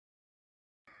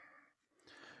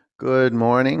Good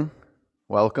morning.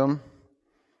 Welcome.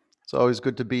 It's always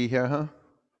good to be here, huh?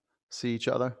 See each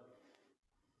other.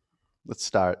 Let's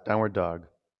start. Downward dog.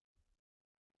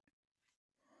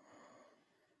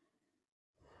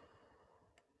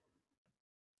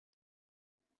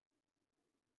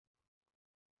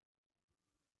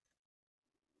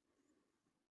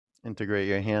 Integrate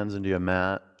your hands into your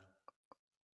mat,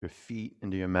 your feet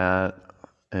into your mat,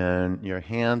 and your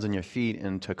hands and your feet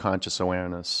into conscious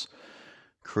awareness.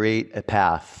 Create a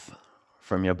path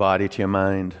from your body to your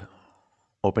mind.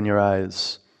 Open your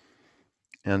eyes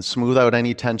and smooth out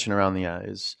any tension around the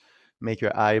eyes. Make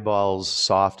your eyeballs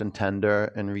soft and tender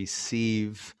and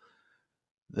receive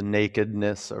the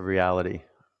nakedness of reality,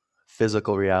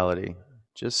 physical reality.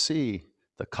 Just see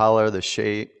the color, the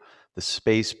shape, the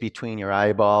space between your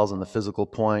eyeballs and the physical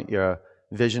point your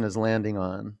vision is landing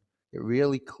on. Get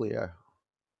really clear.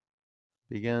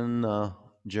 Begin the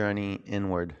journey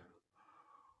inward.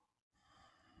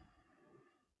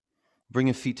 Bring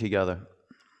your feet together.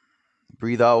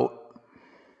 Breathe out.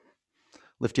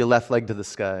 Lift your left leg to the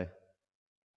sky.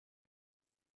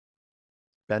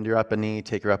 Bend your upper knee.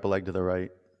 Take your upper leg to the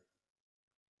right.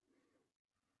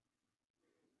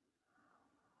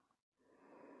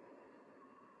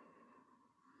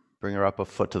 Bring your upper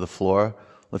foot to the floor.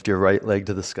 Lift your right leg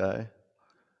to the sky.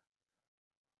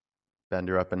 Bend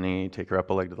your upper knee. Take your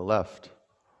upper leg to the left.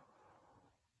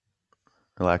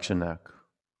 Relax your neck.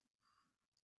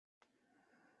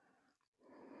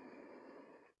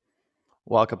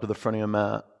 Walk up to the front of your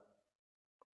mat.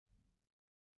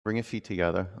 Bring your feet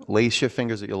together. Lace your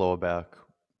fingers at your lower back.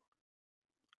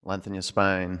 Lengthen your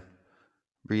spine.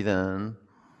 Breathe in.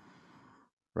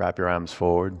 Wrap your arms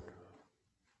forward.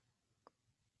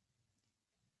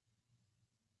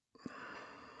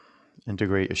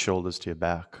 Integrate your shoulders to your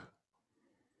back.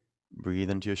 Breathe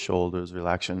into your shoulders.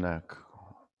 Relax your neck.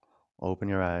 Open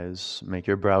your eyes. Make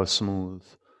your brow smooth.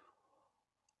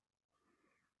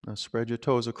 Now spread your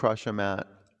toes across your mat.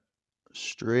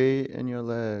 Straighten your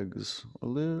legs. A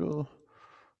little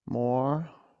more.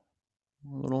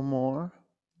 A little more.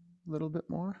 A little bit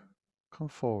more. Come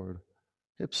forward.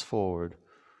 Hips forward.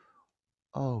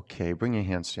 Okay, bring your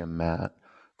hands to your mat.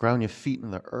 Ground your feet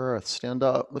in the earth. Stand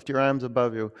up. Lift your arms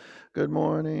above you. Good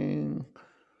morning.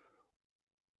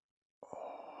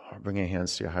 Bring your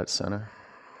hands to your heart center.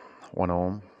 One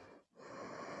Om.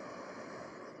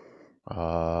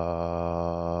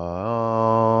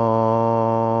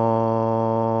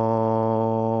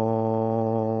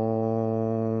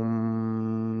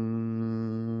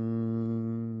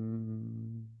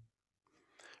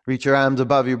 Reach your arms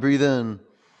above you. Breathe in.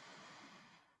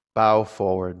 Bow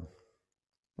forward.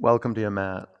 Welcome to your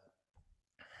mat.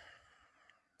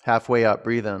 Halfway up,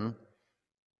 breathe in.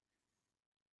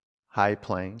 High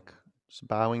plank. Just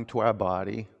bowing to our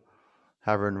body.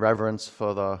 Having reverence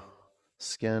for the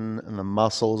skin and the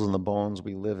muscles and the bones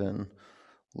we live in.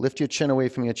 Lift your chin away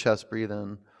from your chest. Breathe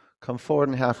in. Come forward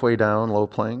and halfway down, low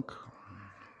plank.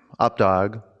 Up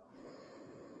dog.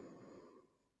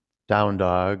 Down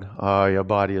dog. Oh, your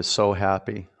body is so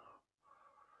happy.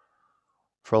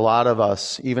 For a lot of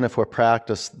us, even if we're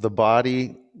practiced, the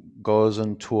body goes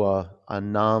into a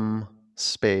numb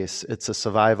space. It's a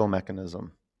survival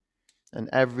mechanism. And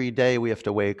every day we have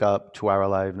to wake up to our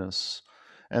aliveness.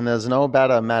 And there's no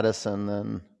better medicine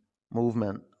than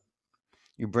movement.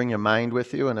 You bring your mind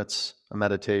with you, and it's a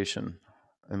meditation.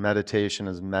 And meditation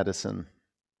is medicine.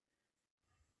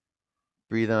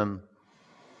 Breathe in.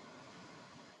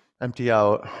 Empty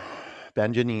out.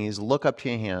 Bend your knees. Look up to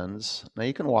your hands. Now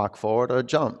you can walk forward or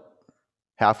jump.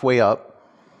 Halfway up.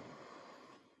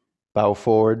 Bow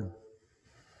forward.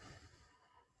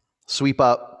 Sweep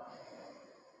up.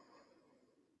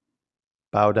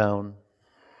 Bow down.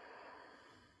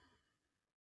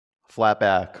 Flat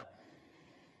back.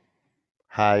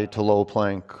 High to low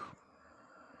plank.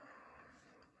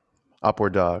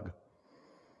 Upward dog.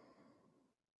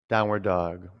 Downward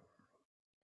dog.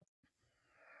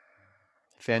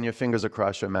 Fan your fingers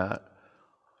across your mat.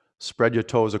 Spread your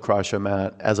toes across your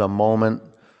mat as a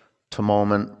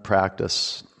moment-to-moment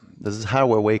practice. This is how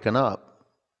we're waking up.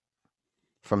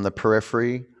 From the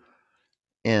periphery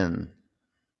in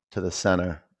to the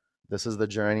center. This is the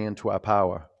journey into our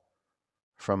power.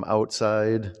 From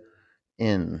outside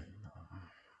in.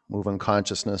 Moving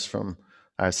consciousness from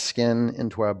our skin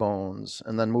into our bones.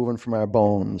 And then moving from our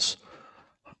bones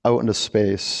out into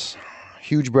space.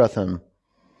 Huge breath in.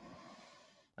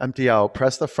 Empty out.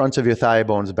 Press the fronts of your thigh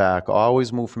bones back.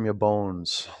 Always move from your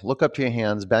bones. Look up to your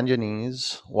hands. Bend your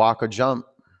knees. Walk or jump.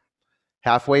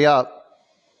 Halfway up.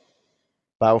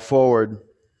 Bow forward.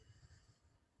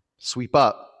 Sweep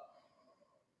up.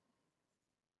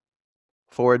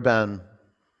 Forward bend.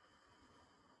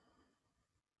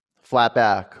 Flat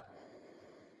back.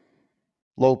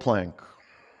 Low plank.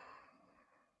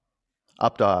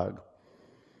 Up dog.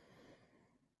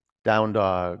 Down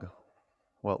dog.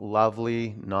 What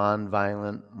lovely,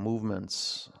 non-violent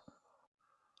movements.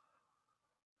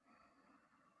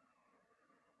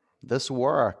 This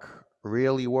work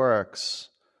really works.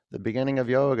 The beginning of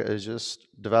yoga is just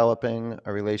developing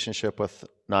a relationship with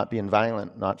not being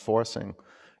violent, not forcing.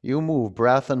 You move.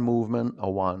 Breath and movement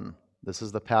are one. This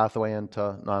is the pathway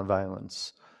into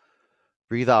nonviolence.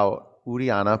 Breathe out.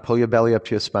 Uddiyana. Pull your belly up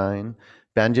to your spine.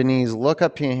 Bend your knees. Look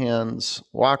up to your hands.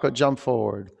 Walk or jump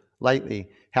forward. Lightly.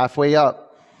 Halfway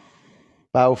up.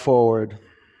 Bow forward.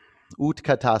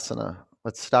 Utkatasana.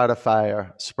 Let's start a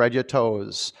fire. Spread your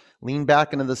toes. Lean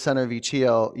back into the center of each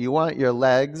heel. You want your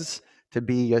legs to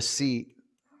be your seat.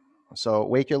 So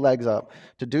wake your legs up.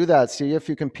 To do that, see if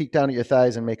you can peek down at your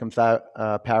thighs and make them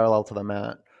parallel to the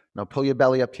mat. Now pull your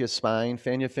belly up to your spine.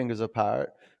 Fan your fingers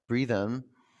apart. Breathe in.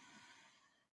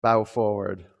 Bow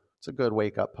forward. It's a good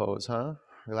wake-up pose, huh?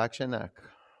 Relax your neck.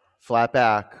 Flat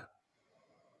back.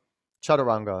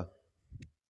 Chaturanga.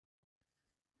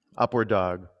 Upward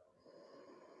dog.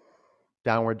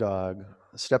 Downward dog.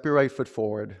 Step your right foot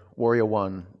forward. Warrior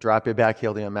one. Drop your back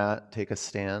heel to your mat. Take a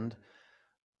stand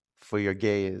for your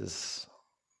gaze.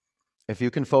 If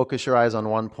you can focus your eyes on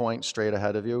one point straight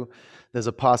ahead of you, there's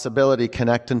a possibility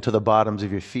connecting to the bottoms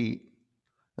of your feet.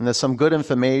 And there's some good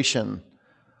information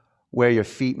where your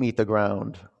feet meet the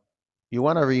ground. You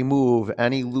want to remove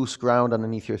any loose ground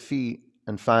underneath your feet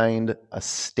and find a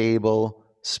stable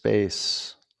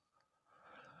space.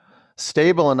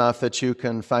 Stable enough that you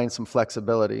can find some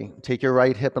flexibility. Take your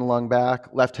right hip and lung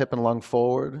back, left hip and lung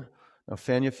forward. Now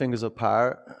fan your fingers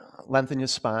apart, lengthen your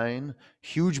spine,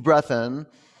 huge breath in.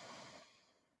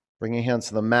 Bring your hands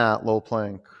to the mat, low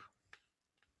plank.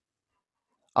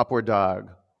 Upward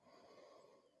dog.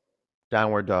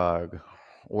 Downward dog.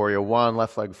 Warrior one,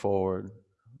 left leg forward.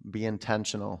 Be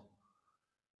intentional.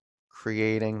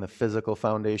 Creating the physical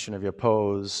foundation of your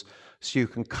pose so you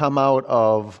can come out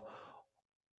of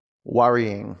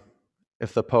worrying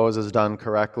if the pose is done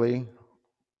correctly,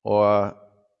 or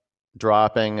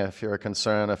dropping if you're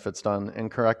concerned if it's done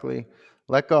incorrectly.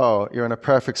 Let go. You're in a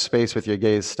perfect space with your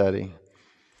gaze steady.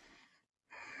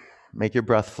 Make your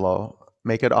breath flow.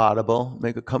 Make it audible.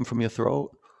 Make it come from your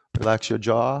throat. Relax your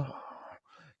jaw.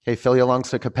 Okay, fill your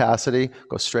lungs to capacity.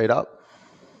 Go straight up.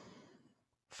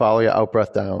 Follow your out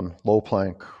breath down. Low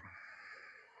plank.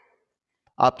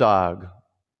 Up dog.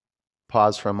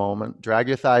 Pause for a moment. Drag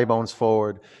your thigh bones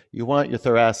forward. You want your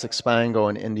thoracic spine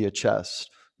going into your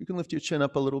chest. You can lift your chin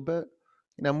up a little bit.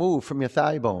 Now move from your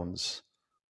thigh bones.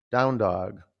 Down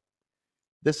dog.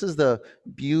 This is the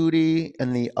beauty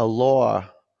and the allure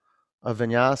of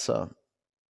vinyasa.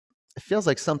 It feels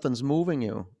like something's moving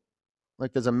you.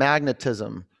 Like there's a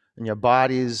magnetism and your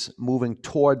body's moving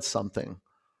towards something.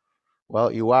 Well,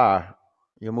 you are.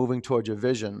 You're moving towards your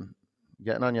vision.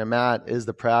 Getting on your mat is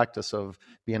the practice of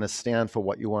being a stand for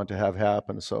what you want to have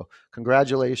happen. So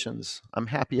congratulations. I'm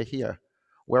happy you're here.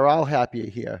 We're all happy you're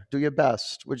here. Do your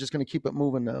best. We're just going to keep it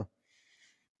moving now.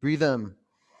 Breathe in.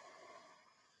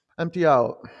 Empty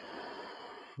out.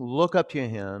 Look up to your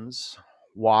hands.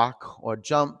 Walk or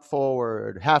jump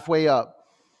forward. Halfway up.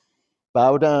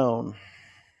 Bow down.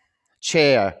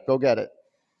 Chair. Go get it.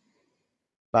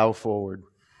 Bow forward.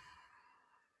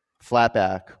 Flat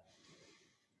back.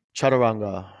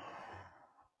 Chaturanga.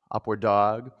 Upward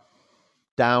dog.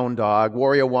 Down dog.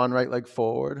 Warrior one, right leg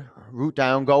forward. Root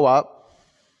down, go up.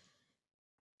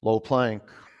 Low plank.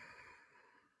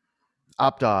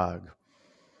 Up dog.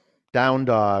 Down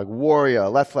dog. Warrior,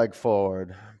 left leg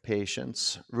forward.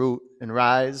 Patience. Root and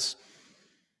rise.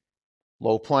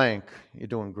 Low plank. You're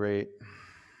doing great.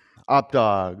 Up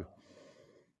dog.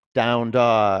 Down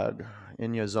dog.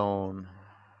 In your zone.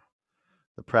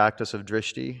 The practice of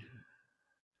drishti.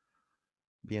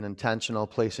 Being intentional,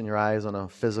 placing your eyes on a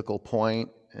physical point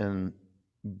and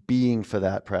being for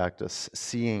that practice,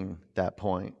 seeing that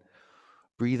point.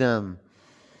 Breathe in.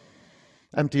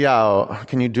 Empty out.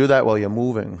 Can you do that while you're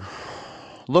moving?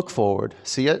 Look forward.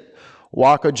 See it?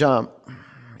 Walk or jump.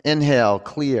 Inhale,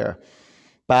 clear.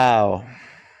 Bow.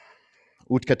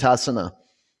 Utkatasana.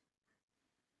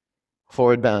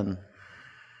 Forward bend.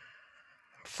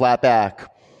 Flat back.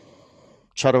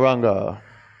 Chaturanga.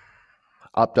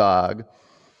 Up dog.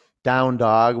 Down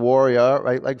dog. Warrior.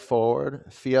 Right leg forward.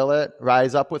 Feel it.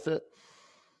 Rise up with it.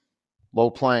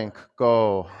 Low plank.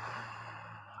 Go.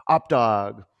 Up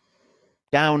dog.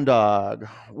 Down dog.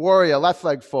 Warrior. Left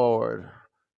leg forward.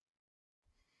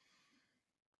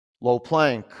 Low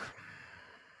plank.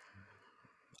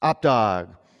 Up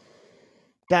dog.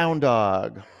 Down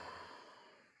dog.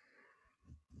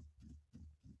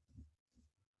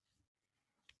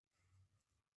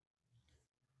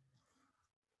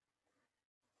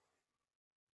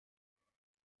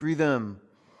 Breathe in.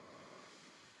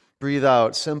 Breathe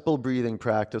out. Simple breathing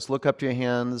practice. Look up to your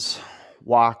hands.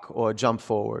 Walk or jump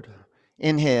forward.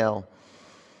 Inhale.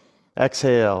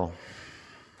 Exhale.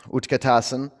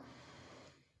 Utkatasana.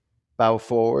 Bow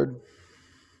forward.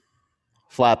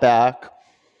 Flat back.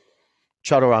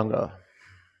 Chaturanga.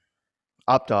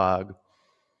 Up dog.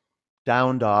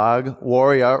 Down dog.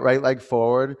 Warrior. Right leg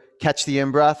forward. Catch the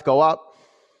in-breath. Go up.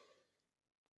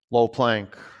 Low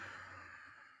plank.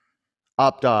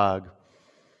 Up dog.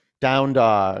 Down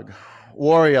dog.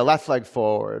 Warrior. Left leg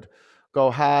forward.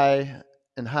 Go high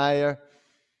and higher.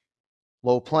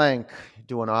 Low plank.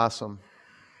 Doing awesome.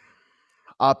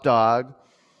 Up dog.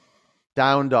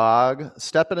 Down dog.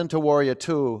 Step it into warrior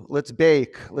two. Let's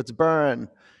bake. Let's burn.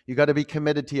 You got to be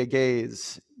committed to your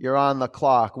gaze. You're on the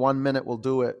clock. 1 minute will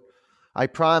do it. I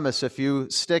promise if you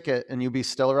stick it and you be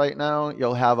still right now,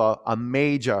 you'll have a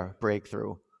major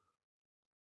breakthrough.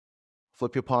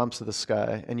 Flip your palms to the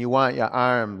sky. And you want your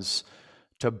arms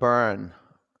to burn.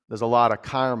 There's a lot of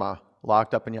karma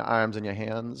locked up in your arms and your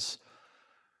hands.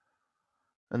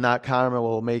 And that karma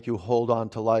will make you hold on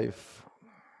to life.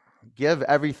 Give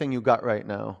everything you got right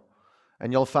now,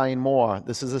 and you'll find more.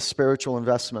 This is a spiritual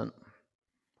investment.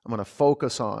 I'm going to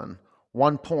focus on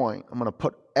one point. I'm going to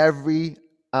put every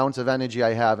ounce of energy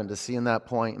I have into seeing that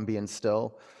point and being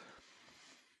still.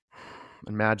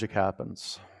 And magic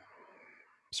happens.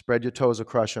 Spread your toes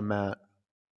across your mat.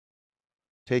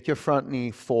 Take your front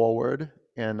knee forward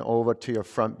and over to your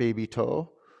front baby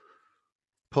toe.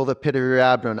 Pull the pit of your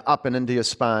abdomen up and into your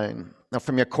spine. Now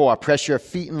from your core, press your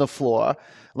feet in the floor.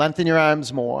 Lengthen your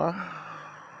arms more.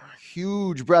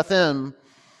 Huge breath in.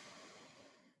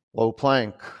 Low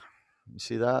plank. You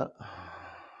see that?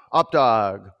 Up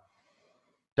dog.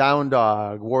 Down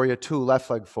dog. Warrior two, left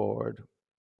leg forward.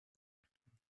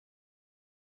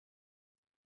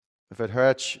 If it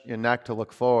hurts your neck to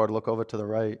look forward, look over to the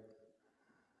right.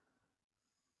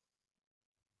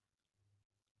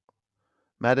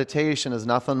 Meditation is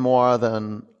nothing more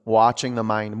than watching the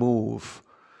mind move.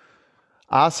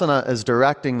 Asana is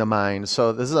directing the mind.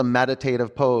 So this is a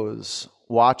meditative pose.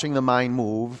 Watching the mind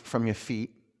move from your feet,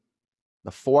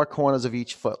 the four corners of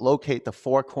each foot. Locate the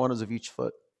four corners of each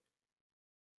foot.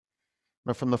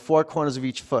 Now from the four corners of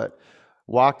each foot,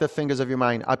 walk the fingers of your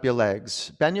mind up your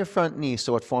legs. Bend your front knee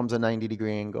so it forms a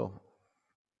 90-degree angle.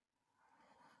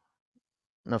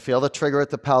 Now feel the trigger at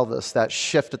the pelvis, that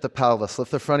shift at the pelvis.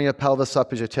 Lift the front of your pelvis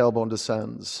up as your tailbone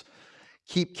descends.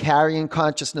 Keep carrying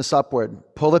consciousness upward.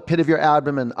 Pull the pit of your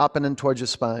abdomen up and in towards your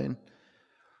spine.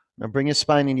 Now bring your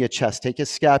spine into your chest. Take your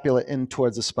scapula in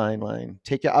towards the spine line.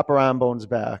 Take your upper arm bones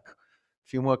back. A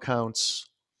few more counts.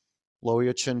 Lower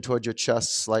your chin towards your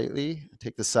chest slightly.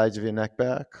 Take the sides of your neck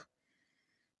back.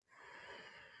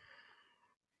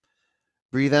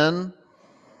 Breathe in.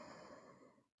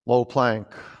 Low plank.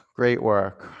 Great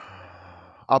work.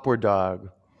 Upward dog.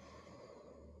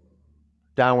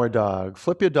 Downward dog.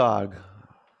 Flip your dog.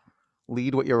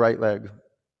 Lead with your right leg.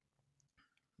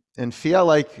 And feel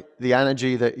like the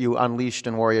energy that you unleashed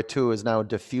in Warrior Two is now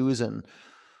diffusing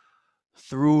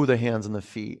through the hands and the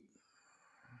feet.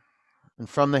 And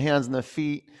from the hands and the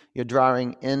feet, you're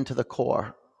drawing into the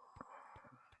core.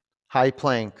 High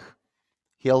plank.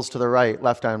 Heels to the right,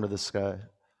 left arm to the sky.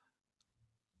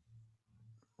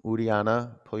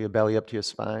 Uddiyana, pull your belly up to your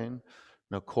spine.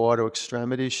 Now core to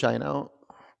extremities, shine out.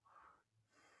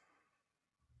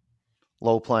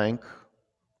 Low plank.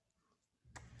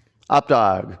 Up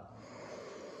dog.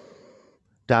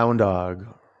 Down dog.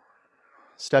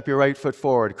 Step your right foot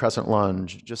forward, crescent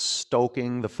lunge, just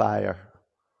stoking the fire.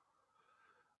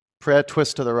 Prayer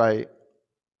twist to the right.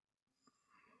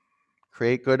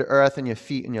 Create good earth in your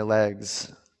feet and your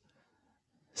legs.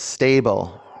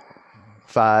 Stable.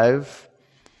 5.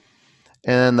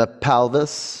 And the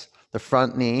pelvis, the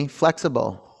front knee,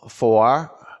 flexible.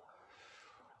 4.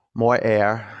 More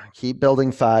air. Keep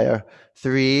building fire.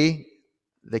 3.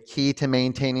 The key to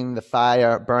maintaining the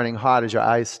fire burning hot is your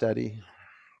eyes steady.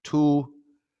 2.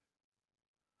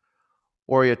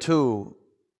 Warrior Two.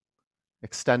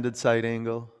 Extended side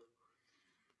angle.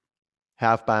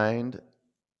 Half bind.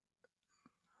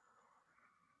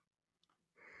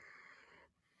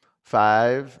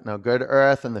 5. Now good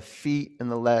earth in the feet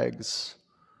and the legs.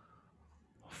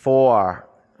 4.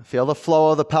 Feel the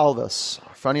flow of the pelvis.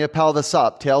 Front of your pelvis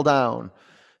up, tail down.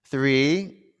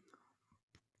 3.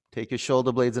 Take your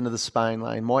shoulder blades into the spine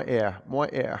line. More air, more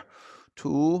air.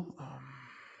 2.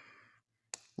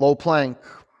 Low plank.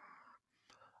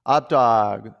 Up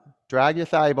dog. Drag your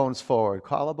thigh bones forward.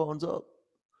 Collarbones up.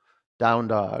 Down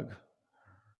dog.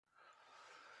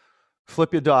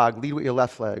 Flip your dog. Lead with your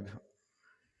left leg.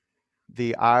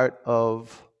 The art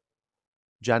of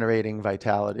generating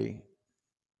vitality.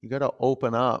 You got to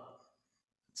open up.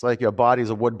 It's like your body's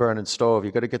a wood-burning stove.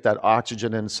 You got to get that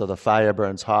oxygen in so the fire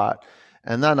burns hot.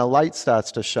 And then a light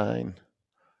starts to shine.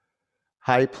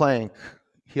 High plank.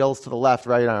 Heels to the left,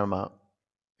 right arm up.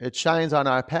 It shines on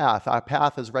our path. Our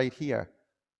path is right here.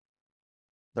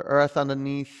 The earth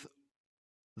underneath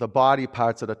the body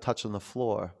parts that are touching the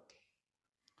floor.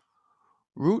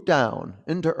 Root down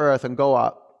into earth and go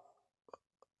up.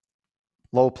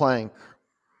 Low plank.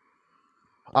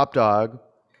 Up dog.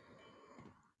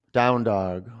 Down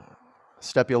dog.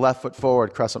 Step your left foot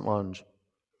forward, crescent lunge.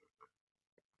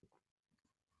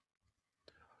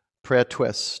 Prayer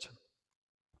twist.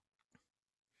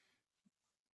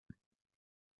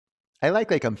 I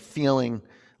like I'm feeling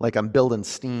like I'm building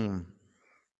steam.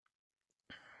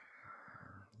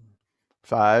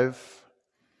 5.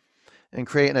 And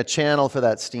creating a channel for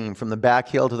that steam from the back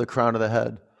heel to the crown of the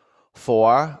head.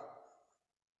 4.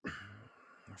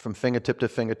 From fingertip to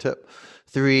fingertip.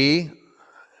 3.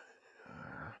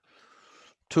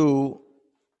 2.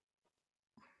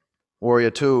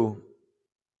 Warrior 2.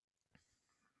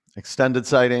 Extended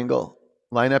side angle.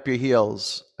 Line up your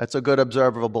heels. That's a good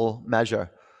observable measure.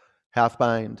 Half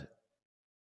bind.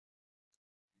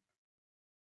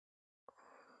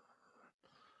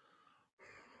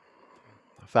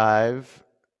 5.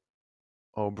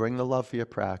 Oh, bring the love for your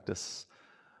practice.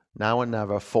 Now and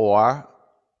never. 4.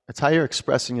 It's how you're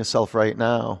expressing yourself right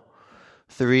now.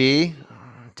 3.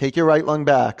 Take your right lung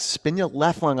back. Spin your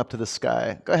left lung up to the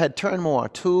sky. Go ahead, turn more.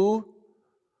 2.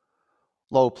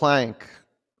 Low plank.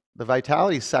 The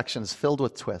vitality section is filled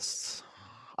with twists.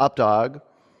 Up dog.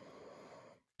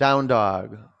 Down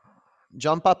dog.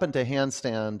 Jump up into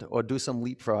handstand or do some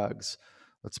leapfrogs.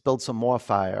 Let's build some more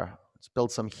fire. Let's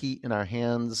build some heat in our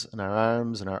hands, in our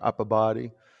arms, in our upper body.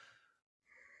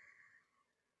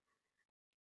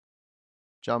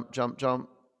 Jump, jump, jump.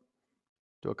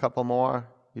 Do a couple more.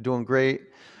 You're doing great.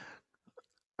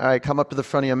 All right, come up to the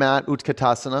front of your mat,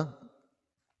 Utkatasana.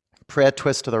 Prayer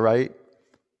twist to the right.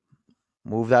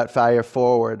 Move that fire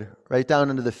forward, right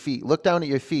down into the feet. Look down at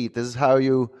your feet. This is how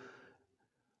you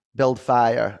build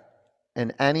fire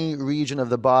in any region of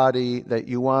the body that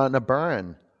you want to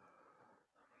burn.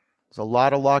 There's a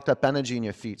lot of locked up energy in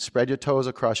your feet. Spread your toes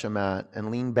across your mat and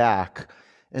lean back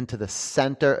into the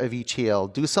center of each heel.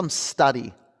 Do some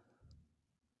study.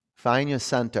 Find your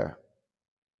center.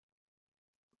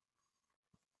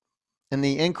 And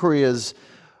the inquiry is,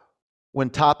 when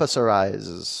tapas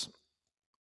arises,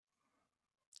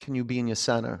 can you be in your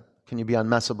center? Can you be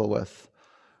unmessable with?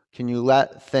 Can you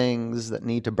let things that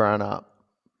need to burn up?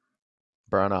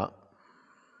 Burn up.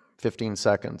 15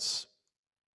 seconds.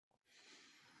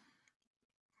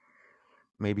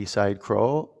 Maybe side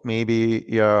crow. Maybe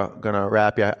you're going to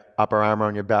wrap your upper arm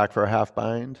around your back for a half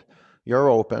bind. You're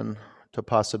open to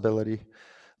possibility.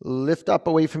 Lift up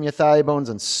away from your thigh bones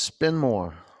and spin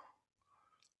more.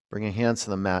 Bring your hands to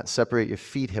the mat. Separate your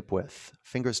feet hip width.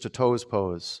 Fingers to toes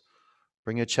pose.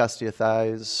 Bring your chest to your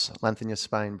thighs. Lengthen your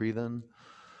spine. Breathe in.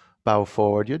 Bow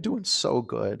forward. You're doing so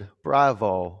good.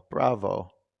 Bravo.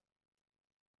 Bravo.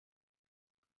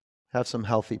 Have some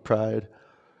healthy pride.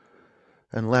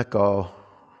 And let go.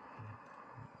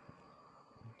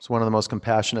 It's one of the most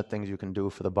compassionate things you can do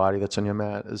for the body that's on your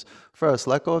mat is, first,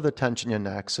 let go of the tension in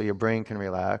your neck so your brain can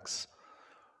relax.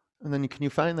 And then can you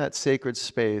find that sacred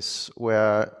space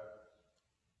where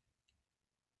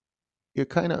you're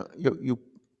kind of,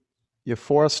 you're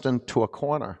forced into a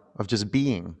corner of just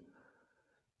being.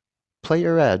 Play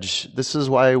your edge. This is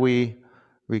why we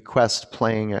request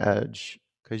playing your edge,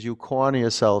 because you corner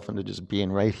yourself into just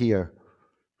being right here.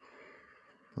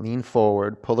 Lean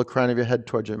forward, pull the crown of your head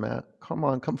towards your mat. Come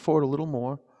on, come forward a little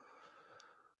more.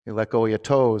 You let go of your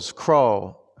toes,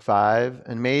 crow. 5,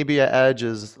 and maybe your edge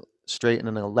is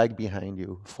straightening a leg behind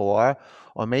you. 4,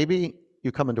 or maybe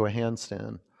you come into a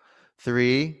handstand.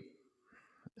 3,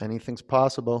 anything's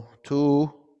possible.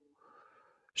 2,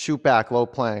 shoot back, low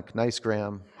plank, nice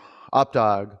Graham. Up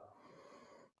dog,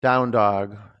 down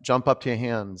dog, jump up to your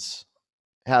hands.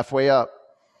 Halfway up,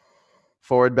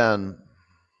 forward bend.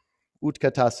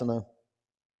 Utkatasana,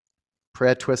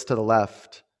 prayer twist to the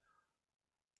left.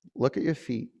 Look at your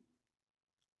feet.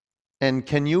 And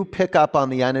can you pick up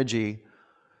on the energy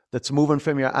that's moving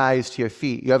from your eyes to your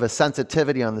feet? You have a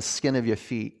sensitivity on the skin of your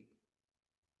feet.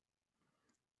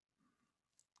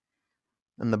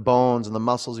 And the bones and the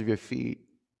muscles of your feet.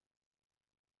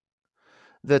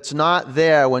 that's not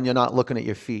there when you're not looking at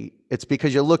your feet. It's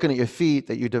because you're looking at your feet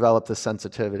that you develop the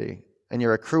sensitivity, and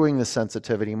you're accruing the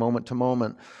sensitivity moment to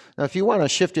moment. Now, if you want to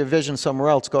shift your vision somewhere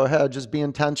else, go ahead. Just be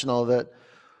intentional that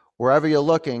wherever you're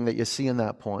looking, that you're seeing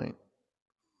that point,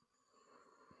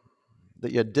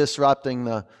 that you're disrupting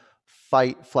the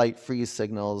fight, flight, freeze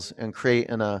signals and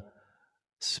creating a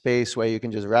space where you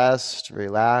can just rest,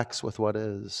 relax with what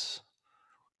is.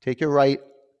 Take your right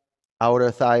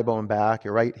outer thigh bone back,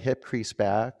 your right hip crease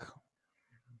back.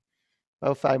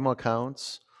 About 5 more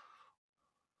counts.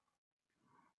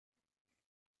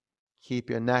 Keep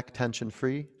your neck tension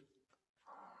free.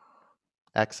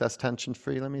 Excess tension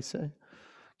free, let me say.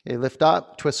 Okay, lift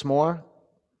up, twist more.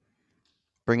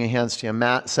 Bring your hands to your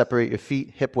mat, separate your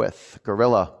feet hip width,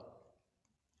 gorilla.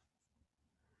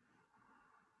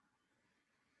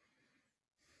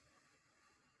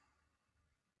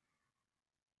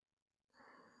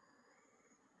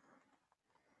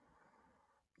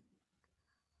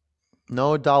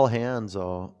 No dull hands,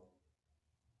 though.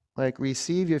 Like,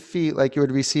 receive your feet like you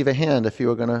would receive a hand if you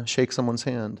were going to shake someone's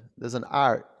hand. There's an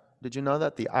art. Did you know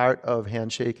that? The art of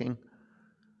handshaking.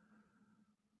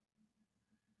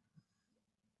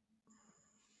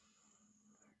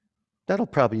 That'll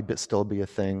probably still be a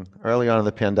thing. Early on in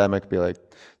the pandemic, be like,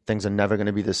 things are never going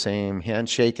to be the same.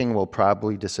 Handshaking will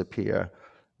probably disappear.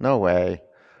 No way.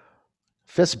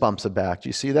 Fist bumps are back. Do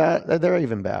you see that? They're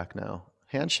even back now.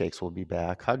 Handshakes will be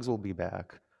back. Hugs will be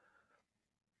back.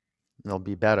 And they'll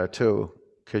be better too,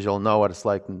 because you'll know what it's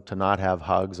like to not have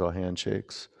hugs or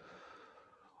handshakes.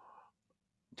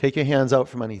 Take your hands out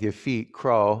from underneath your feet,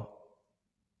 crow.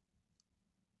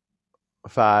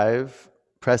 5,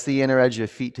 press the inner edge of your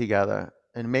feet together.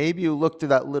 And maybe you look through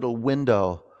that little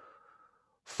window.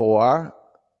 4,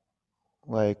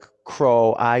 like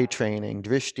crow eye training,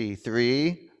 drishti.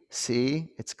 3,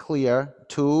 see, it's clear.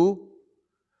 2,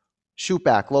 shoot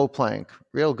back, low plank,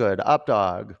 real good. Up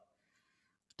dog,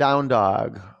 down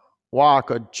dog, walk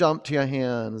or jump to your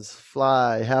hands,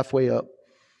 fly halfway up,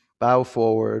 bow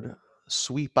forward,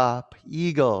 sweep up,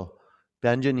 eagle,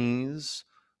 bend your knees,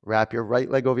 wrap your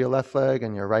right leg over your left leg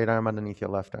and your right arm underneath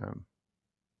your left arm.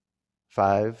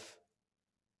 5,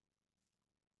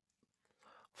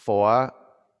 4,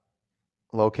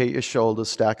 locate your shoulders,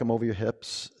 stack them over your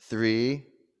hips. 3,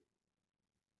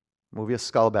 move your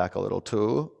skull back a little.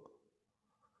 2,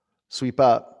 sweep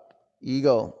up,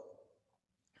 eagle.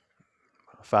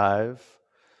 5,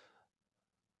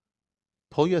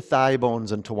 pull your thigh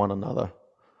bones into one another.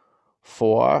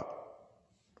 4,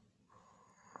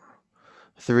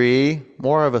 3,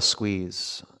 more of a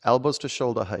squeeze, elbows to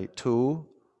shoulder height. 2,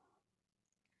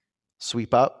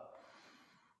 sweep up.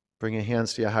 Bring your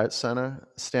hands to your heart center,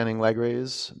 standing leg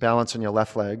raise, balance on your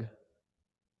left leg.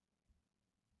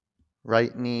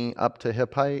 Right knee up to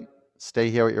hip height. Stay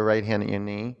here with your right hand at your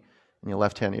knee and your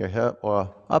left hand at your hip,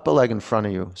 or upper leg in front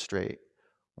of you, straight.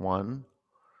 1,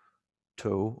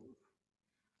 2,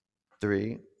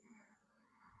 3,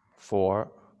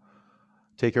 4.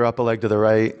 Take your upper leg to the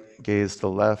right, gaze to the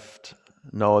left.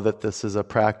 Know that this is a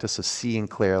practice of seeing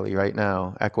clearly right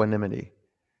now, equanimity.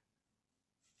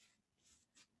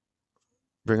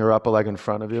 Bring your upper leg in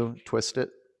front of you, twist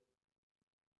it.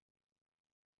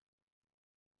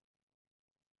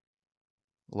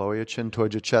 Lower your chin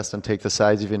towards your chest and take the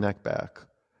sides of your neck back.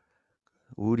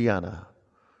 Uddiyana.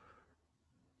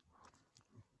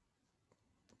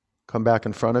 Come back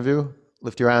in front of you.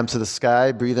 Lift your arms to the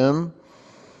sky. Breathe in.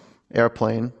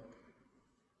 Airplane.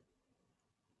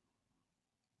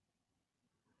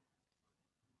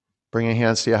 Bring your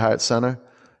hands to your heart center.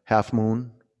 Half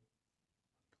moon.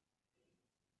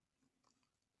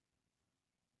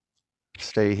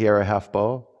 Stay here, a half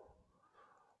bow.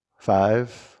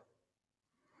 5,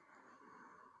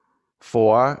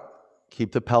 4,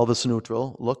 keep the pelvis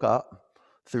neutral. Look up.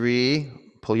 3,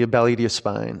 pull your belly to your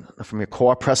spine. From your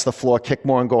core, press the floor, kick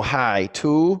more and go high.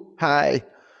 2, high.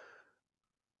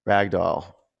 Ragdoll.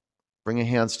 Bring your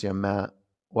hands to your mat.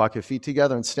 Walk your feet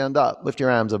together and stand up. Lift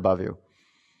your arms above you.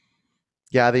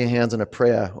 Gather your hands in a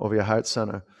prayer over your heart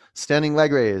center. Standing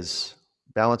leg raise.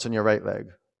 Balance on your right leg.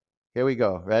 Here we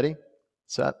go. Ready?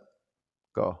 Set.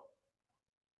 Go.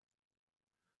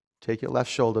 Take your left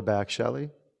shoulder back, Shelley.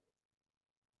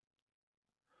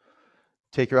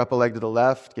 Take your upper leg to the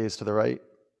left, gaze to the right.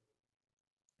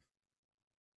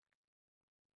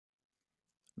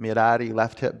 Mirari,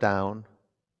 left hip down.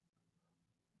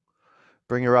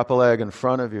 Bring your upper leg in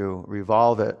front of you,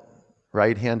 revolve it.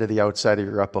 Right hand to the outside of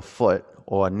your upper foot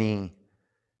or knee.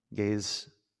 Gaze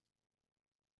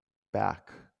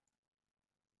back.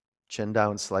 Chin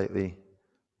down slightly.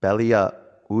 Belly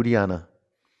up. Uddiyana.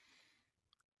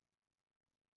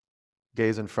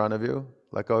 Gaze in front of you.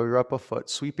 Let go of your upper foot.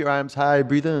 Sweep your arms high.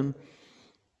 Breathe in.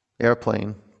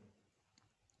 Airplane.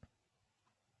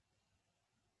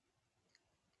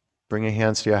 Bring your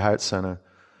hands to your heart center.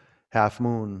 Half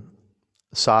moon.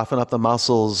 Soften up the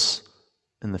muscles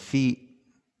in the feet.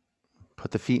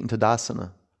 Put the feet into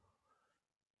Tadasana.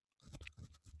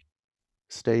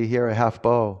 Stay here a half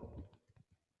bow.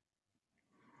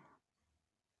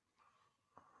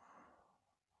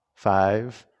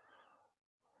 Five.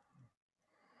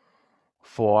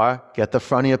 4, get the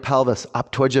front of your pelvis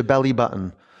up towards your belly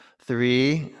button.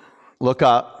 3, look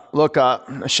up,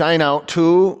 shine out.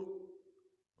 2,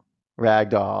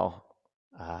 ragdoll.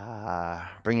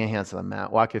 Bring your hands to the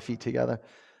mat, walk your feet together.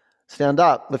 Stand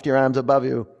up, lift your arms above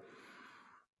you.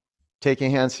 Take your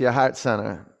hands to your heart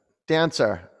center.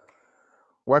 Dancer,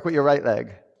 work with your right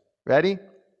leg. Ready,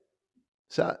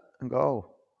 set, and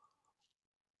go.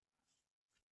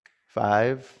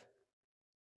 5,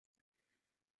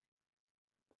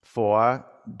 4,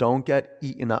 don't get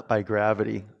eaten up by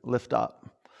gravity. Lift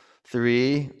up.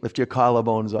 3, lift your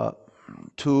collarbones up.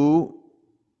 2,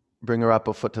 bring her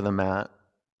upper foot to the mat.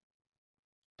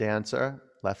 Dancer,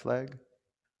 left leg.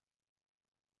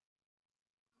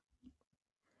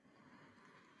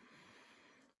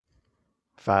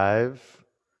 5,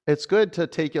 it's good to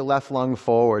take your left lung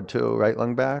forward too, right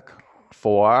lung back.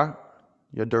 4,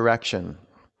 your direction.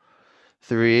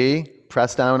 3,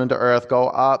 press down into earth, go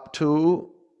up. 2,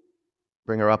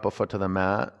 bring her upper foot to the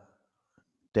mat.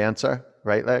 Dancer,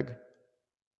 right leg.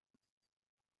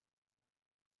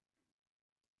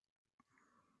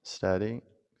 Steady.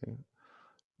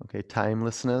 Okay,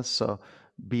 timelessness, so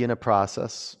be in a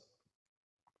process.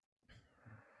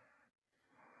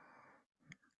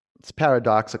 It's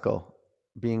paradoxical,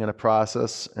 being in a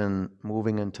process and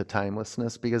moving into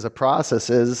timelessness, because a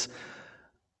process is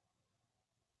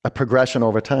a progression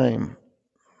over time.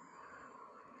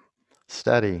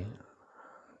 Steady.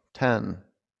 10.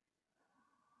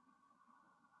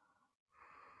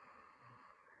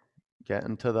 Get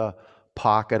into the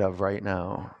pocket of right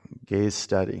now. Gaze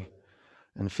steady.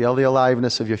 And feel the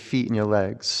aliveness of your feet and your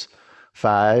legs.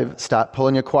 5, start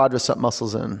pulling your quadricep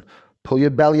muscles in. Pull your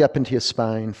belly up into your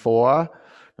spine. 4,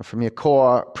 and from your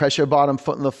core, press your bottom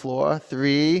foot on the floor.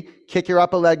 3, kick your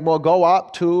upper leg more, go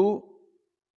up. 2,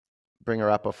 bring your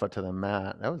upper foot to the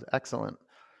mat. That was excellent.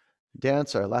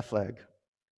 Dancer, left leg.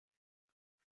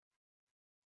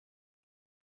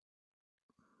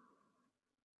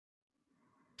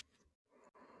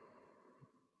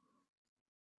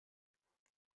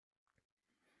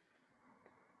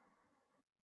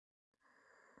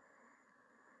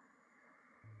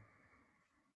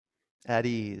 At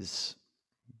ease.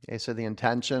 Okay, so the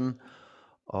intention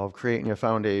of creating your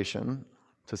foundation,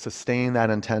 to sustain that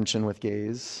intention with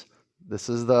gaze, this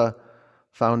is the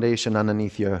foundation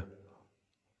underneath your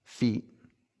feet,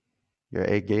 your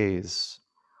egg gaze.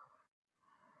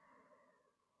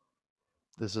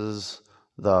 This is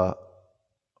the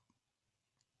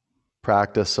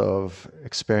practice of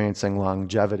experiencing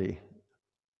longevity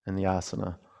in the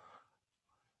asana.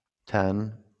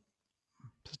 10,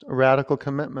 just a radical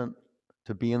commitment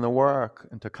to be in the work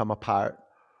and to come apart,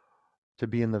 to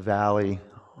be in the valley.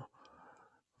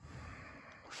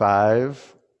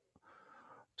 5,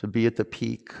 to be at the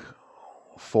peak.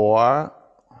 4,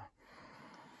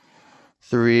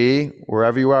 3,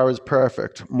 wherever you are is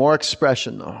perfect. More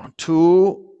expression though.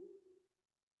 2,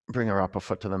 bring her upper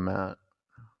foot to the mat.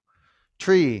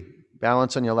 Tree,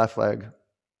 balance on your left leg.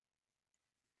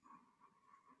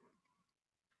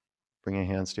 Bring your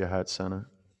hands to your heart center.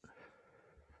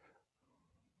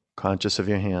 Conscious of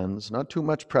your hands. Not too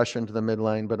much pressure into the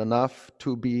midline, but enough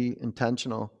to be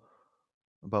intentional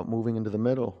about moving into the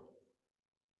middle.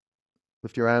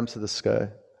 Lift your arms to the sky.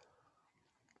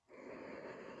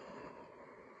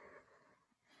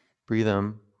 Breathe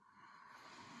in.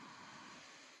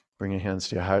 Bring your hands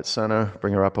to your heart center.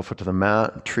 Bring your upper foot to the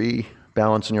mat. Tree,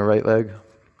 balance on your right leg.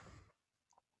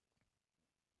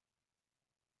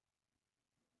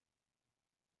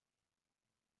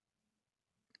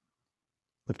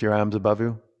 Lift your arms above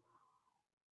you.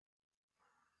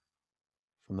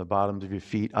 From the bottoms of your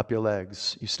feet, up your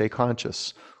legs. You stay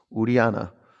conscious.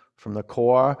 Uddiyana. From the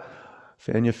core,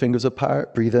 fan your fingers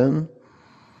apart. Breathe in.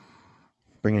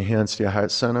 Bring your hands to your heart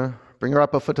center. Bring your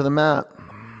upper foot to the mat.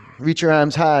 Reach your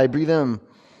arms high. Breathe in.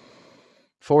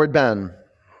 Forward bend.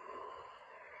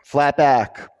 Flat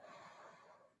back.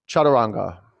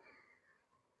 Chaturanga.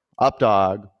 Up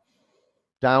dog.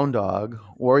 Down dog.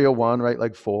 Warrior 1, right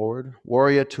leg forward.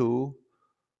 Warrior 2.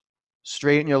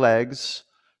 Straighten your legs.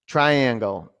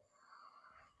 Triangle.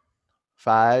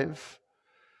 5.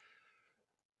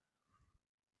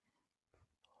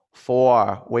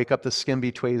 4, wake up the skin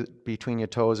between your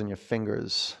toes and your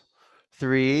fingers.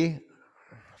 3,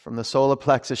 from the solar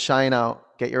plexus, shine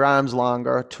out. Get your arms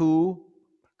longer. 2,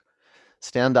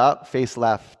 stand up, face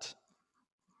left.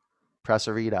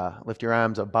 Prasarita. Lift your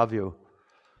arms above you.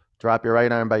 Drop your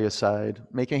right arm by your side.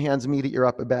 Make your hands meet at your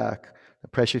upper back.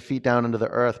 Press your feet down into the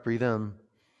earth. Breathe in.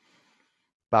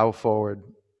 Bow forward.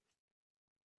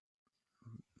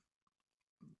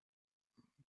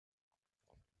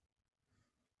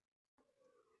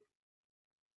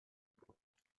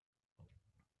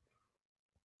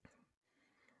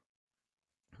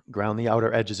 Ground the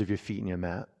outer edges of your feet in your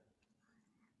mat.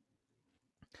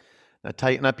 Now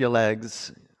tighten up your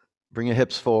legs. Bring your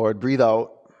hips forward. Breathe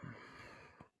out.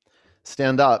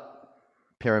 Stand up.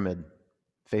 Pyramid.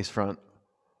 Face front.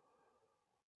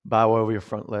 Bow over your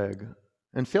front leg.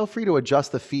 And feel free to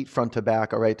adjust the feet front to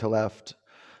back or right to left,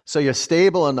 so you're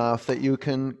stable enough that you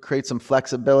can create some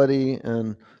flexibility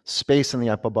and space in the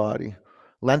upper body.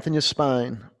 Lengthen your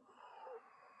spine.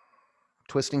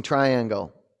 Twisting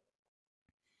triangle.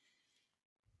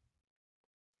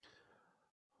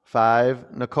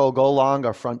 5, Nicole, go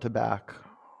longer front to back.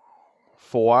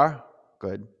 4,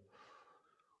 good.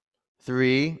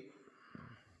 3,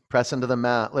 press into the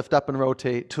mat. Lift up and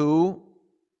rotate. 2,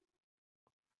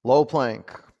 low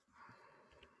plank.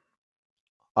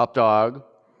 Up dog.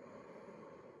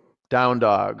 Down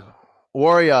dog.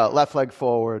 Warrior, left leg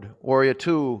forward. Warrior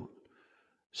 2,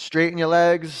 straighten your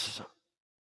legs.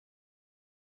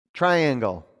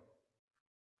 Triangle.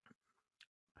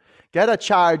 Get a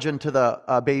charge into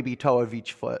the baby toe of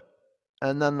each foot.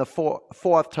 And then the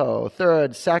fourth toe,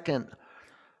 third, second.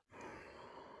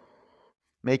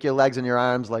 Make your legs and your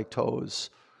arms like toes.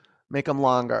 Make them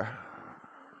longer.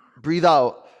 Breathe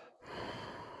out.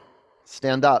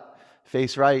 Stand up.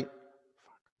 Face right.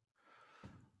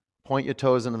 Point your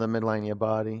toes into the midline of your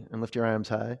body and lift your arms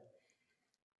high.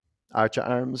 Arch your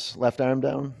arms, left arm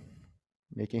down.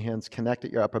 Make your hands connect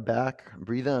at your upper back.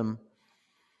 Breathe in.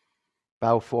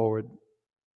 Bow forward.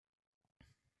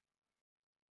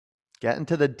 Get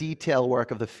into the detail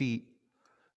work of the feet.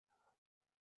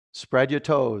 Spread your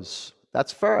toes.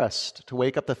 That's first, to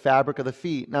wake up the fabric of the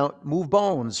feet. Now, move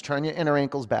bones. Turn your inner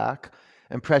ankles back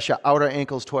and press your outer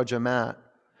ankles towards your mat.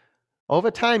 Over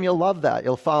time, you'll love that.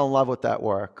 You'll fall in love with that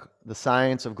work. The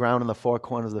science of grounding the 4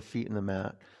 corners of the feet in the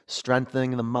mat.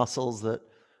 Strengthening the muscles that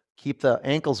keep the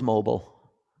ankles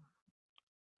mobile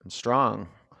and strong.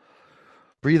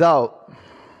 Breathe out.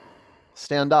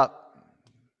 Stand up.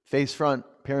 Face front,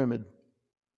 pyramid.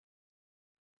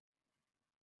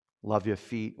 Love your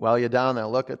feet. While you're down there,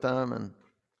 look at them, and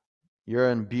you're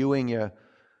imbuing your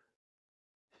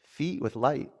feet with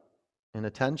light and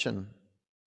attention.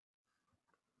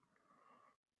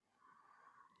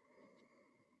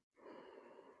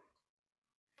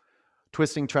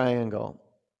 Twisting triangle.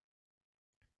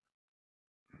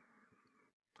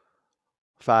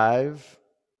 5,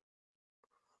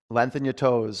 lengthen your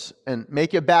toes and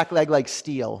make your back leg like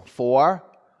steel. 4,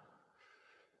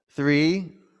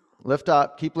 3, lift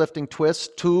up, keep lifting,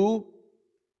 twist. 2,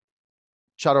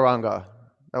 chaturanga.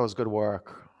 That was good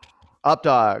work. Up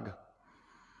dog.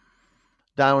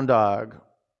 Down dog.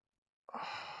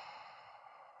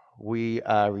 We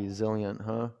are resilient,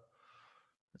 huh?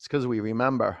 It's because we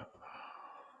remember.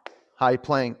 High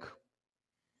plank.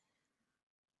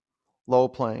 Low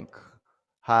plank.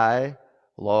 High,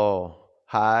 low.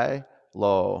 High,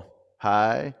 low.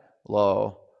 High,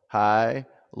 low. High,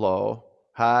 low.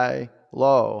 High,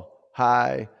 low.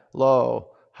 High,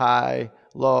 low. High,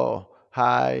 low.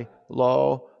 High,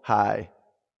 low. High.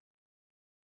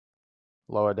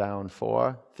 Lower down.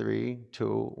 4, 3,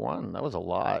 2, 1. That was a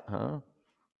lot, huh?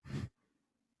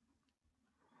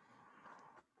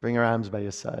 Bring your arms by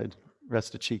your side.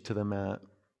 Rest a cheek to the mat.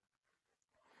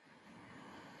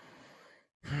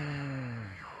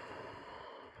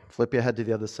 Flip your head to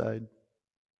the other side.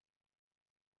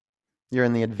 You're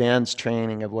in the advanced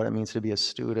training of what it means to be a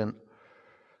student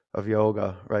of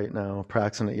yoga right now,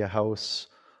 practicing at your house.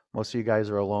 Most of you guys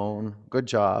are alone. Good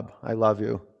job. I love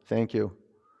you. Thank you.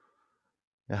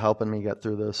 You're helping me get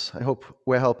through this. I hope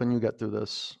we're helping you get through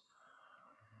this.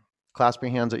 Clasp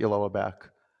your hands at your lower back.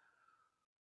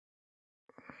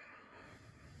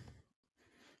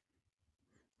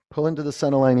 Pull into the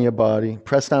center line of your body.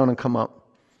 Press down and come up.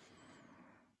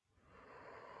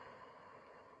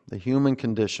 The human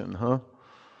condition, huh?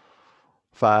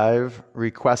 5,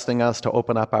 requesting us to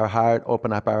open up our heart,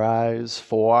 open up our eyes.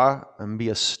 4, and be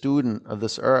a student of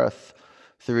this earth.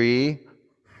 3,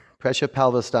 press your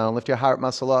pelvis down, lift your heart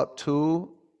muscle up.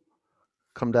 2,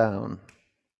 come down.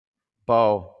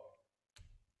 Bow.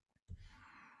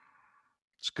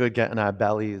 It's good getting our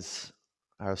bellies,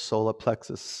 our solar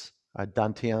plexus, our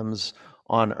dantians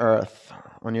on earth.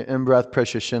 On your in-breath,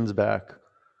 press your shins back.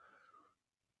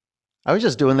 I was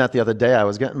just doing that the other day. I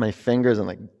was getting my fingers and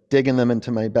like digging them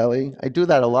into my belly. I do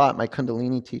that a lot. My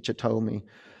Kundalini teacher told me,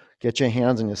 get your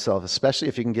hands on yourself, especially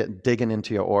if you can get digging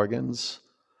into your organs.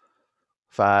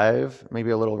 5,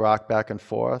 maybe a little rock back and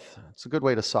forth. It's a good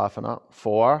way to soften up.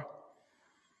 4,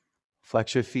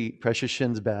 flex your feet, press your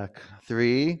shins back.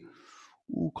 3,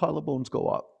 ooh, collarbones go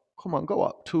up. Come on, go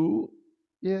up. 2,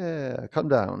 yeah, come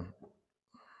down.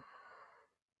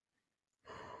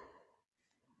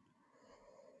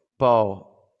 Bow.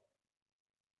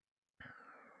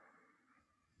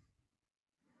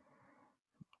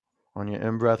 On your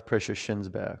in-breath, press your shins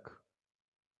back.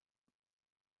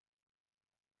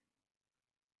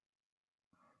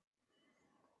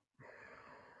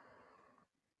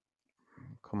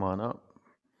 Come on up.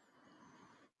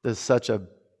 There's such a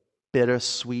bitter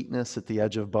sweetness at the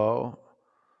edge of bow.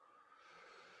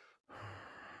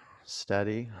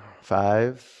 Steady.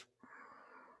 5.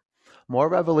 More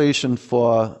revelation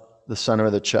for the center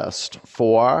of the chest.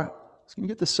 4. So you can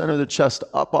get the center of the chest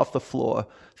up off the floor.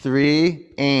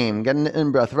 3, aim. Get an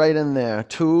in-breath right in there.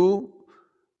 2,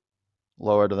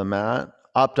 lower to the mat.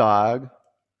 Up dog.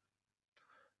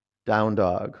 Down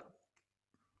dog.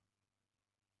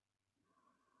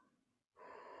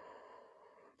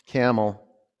 Camel.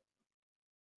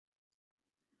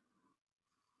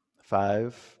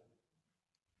 5.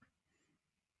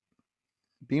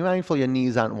 Be mindful your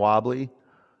knees aren't wobbly.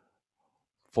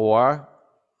 4.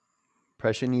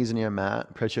 Press your knees in your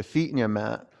mat. Press your feet in your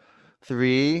mat.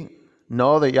 3.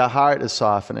 Know that your heart is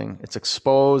softening. It's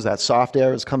exposed. That soft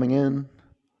air is coming in.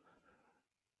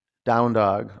 Down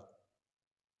dog.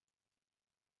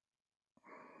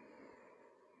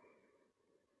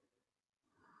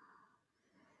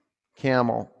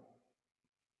 Camel.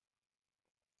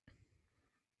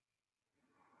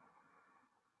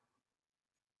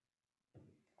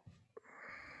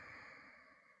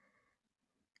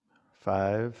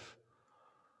 5.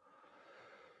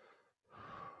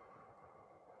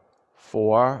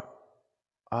 4.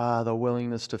 The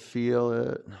willingness to feel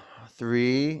it.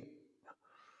 3.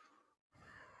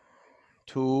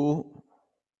 2.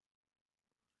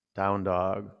 Down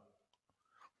dog.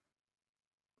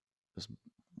 Just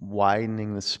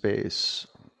widening the space,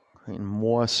 creating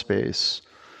more space.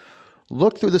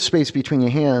 Look through the space between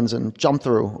your hands and jump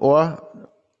through, or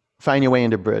find your way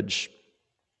into bridge.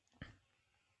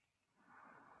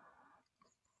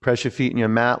 Press your feet in your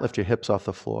mat, lift your hips off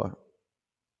the floor.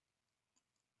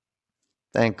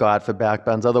 Thank God for back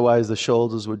bends. Otherwise, the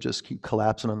shoulders would just keep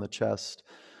collapsing on the chest.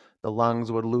 The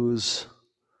lungs would lose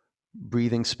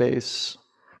breathing space.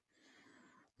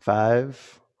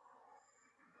 5.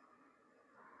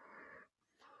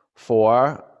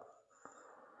 4.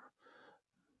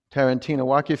 Tarantina,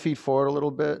 walk your feet forward a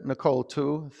little bit. Nicole,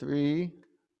 2, 3.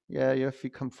 Yeah, your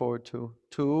feet come forward, 2.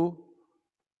 2.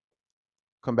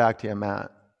 Come back to your mat.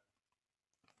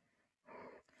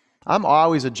 I'm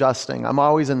always adjusting. I'm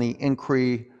always in the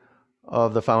inquiry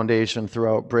of the foundation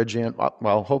throughout bridge and,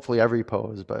 well, hopefully every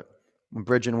pose, but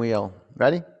bridge and wheel.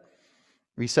 Ready?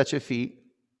 Reset your feet.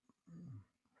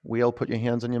 Wheel, put your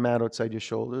hands on your mat outside your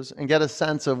shoulders and get a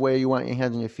sense of where you want your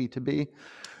hands and your feet to be.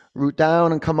 Root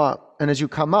down and come up. And as you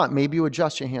come up, maybe you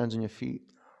adjust your hands and your feet.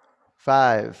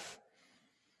 5.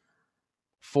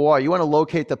 4. You want to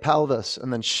locate the pelvis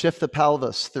and then shift the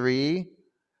pelvis. 3.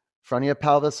 Front of your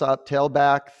pelvis up, tail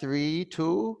back. 3,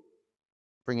 2.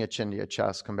 Bring your chin to your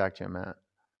chest. Come back to your mat.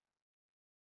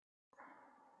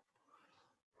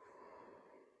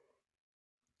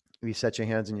 Reset your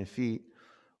hands and your feet.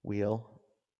 Wheel.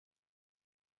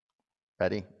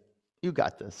 Ready? You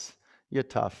got this. You're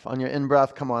tough. On your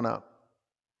in-breath, come on up.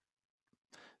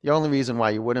 The only reason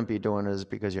why you wouldn't be doing it is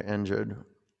because you're injured.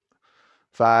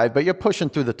 5, but you're pushing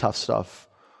through the tough stuff.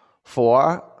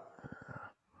 4.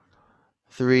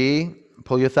 3,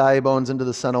 pull your thigh bones into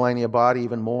the center line of your body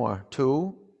even more.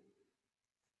 2,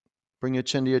 bring your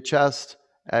chin to your chest.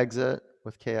 Exit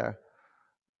with care.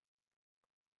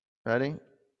 Ready?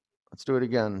 Let's do it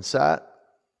again. Set.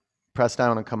 Press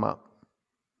down and come up.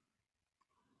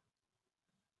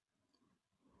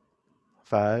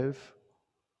 5.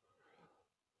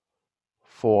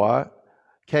 4.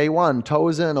 K1,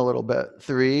 toes in a little bit.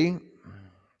 3.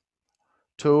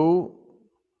 2.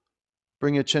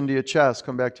 Bring your chin to your chest.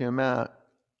 Come back to your mat.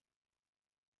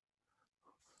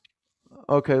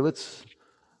 Okay, let's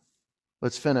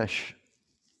finish.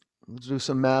 Let's do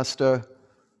some master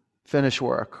finish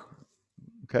work.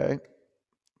 Okay?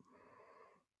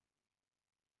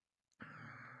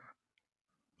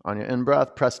 On your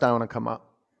in-breath, press down and come up.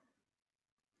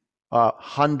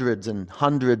 hundreds and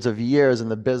hundreds of years in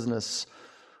the business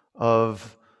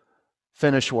of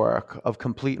finish work, of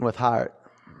completing with heart,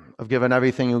 of giving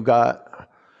everything you got.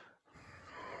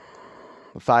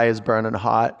 The fire's burning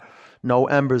hot. No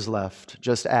embers left,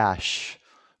 just ash.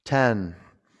 10.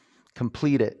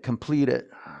 Complete it, complete it.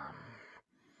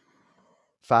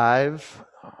 5,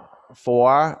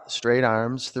 4, straight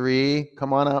arms. 3,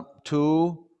 come on up.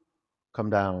 2, come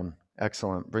down.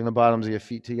 Excellent. Bring the bottoms of your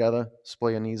feet together.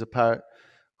 Splay your knees apart.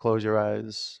 Close your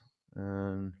eyes.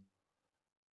 And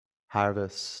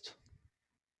harvest.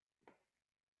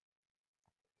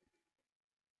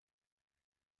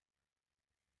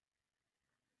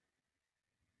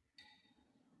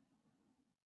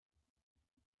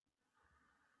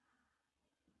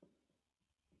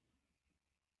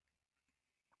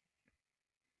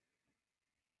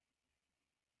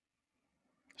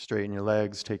 Straighten your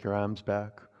legs. Take your arms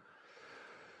back.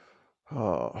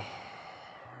 Oh,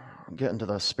 get into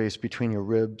the space between your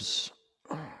ribs.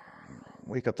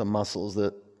 Wake up the muscles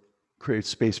that create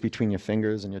space between your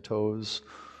fingers and your toes.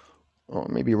 Oh,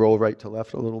 maybe roll right to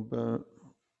left a little bit.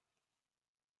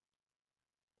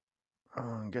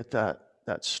 Get that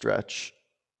stretch.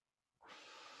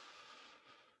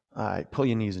 All right, pull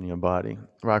your knees in your body.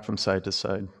 Rock from side to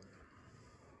side.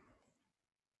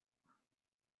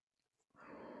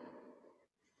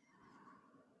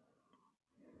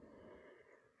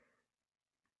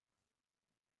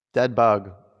 Dead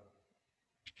bug.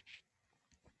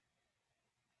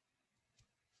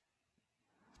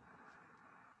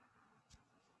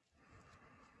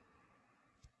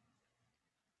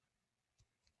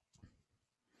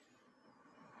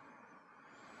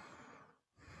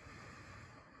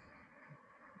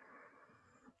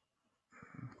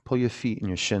 Pull your feet and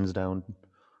your shins down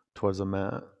towards the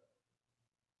mat.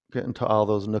 Get into all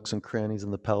those nooks and crannies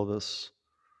in the pelvis.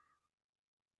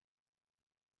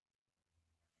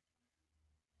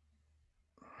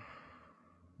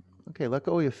 Okay, let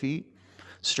go of your feet.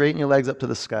 Straighten your legs up to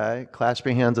the sky. Clasp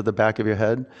your hands at the back of your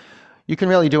head. You can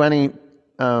really do any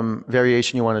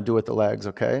variation you want to do with the legs,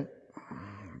 okay?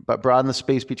 But broaden the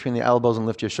space between the elbows and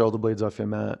lift your shoulder blades off your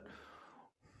mat.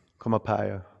 Come up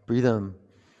higher. Breathe in.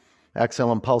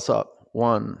 Exhale and pulse up.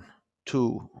 1,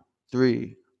 2,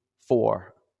 3,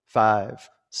 4, 5,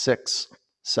 6,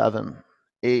 7,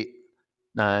 8,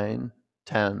 9,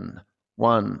 10.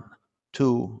 1,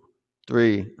 2,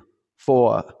 3,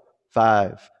 4,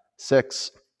 5,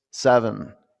 6,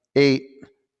 7, 8,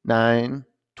 9,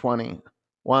 20.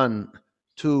 1,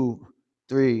 2,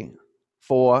 3,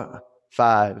 4,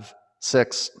 5,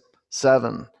 6,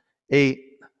 7, 8,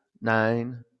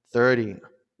 9, 30.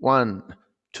 1,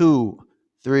 2,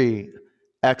 3.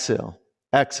 Exhale,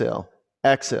 exhale,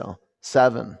 exhale.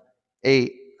 7,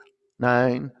 8,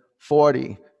 9,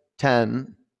 40.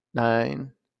 10,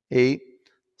 9, 8,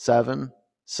 7,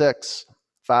 6,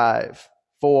 5,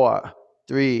 4,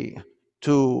 3,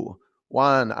 2,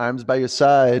 1. Arms by your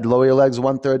side. Lower your legs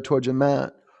 1/3 towards your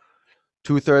mat.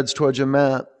 2/3 towards your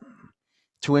mat.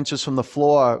 2 inches from the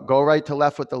floor. Go right to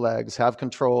left with the legs. Have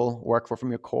control. Work from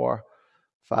your core.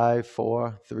 5,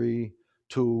 4, 3,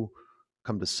 2.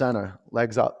 Come to center.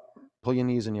 Legs up. Pull your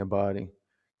knees in your body.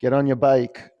 Get on your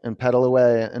bike and pedal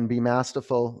away and be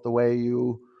masterful the way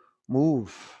you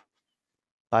move.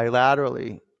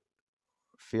 Bilaterally.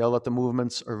 Feel that the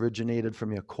movements originated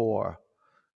from your core,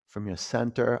 from your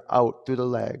center out through the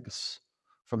legs,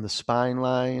 from the spine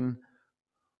line,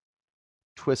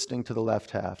 twisting to the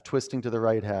left half, twisting to the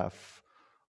right half.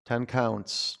 10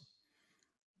 counts.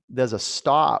 There's a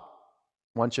stop.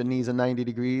 Once your knees are 90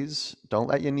 degrees, don't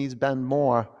let your knees bend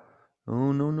more.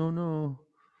 Oh, no, no, no.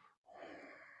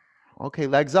 Okay,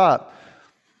 legs up.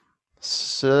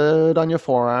 Sit on your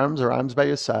forearms or arms by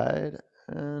your side,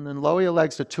 and then lower your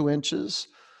legs to 2 inches,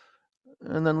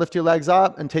 and then lift your legs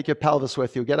up and take your pelvis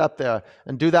with you. Get up there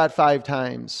and do that 5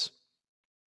 times.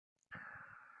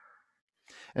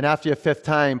 And after your 5th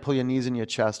time, pull your knees in your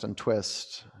chest and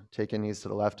twist. Take your knees to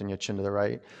the left and your chin to the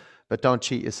right. But don't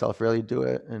cheat yourself. Really do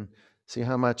it and see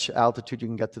how much altitude you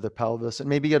can get to the pelvis. And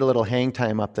maybe get a little hang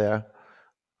time up there.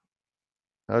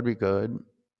 That would be good.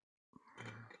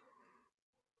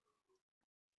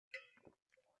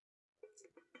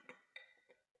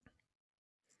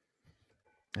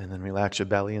 And then relax your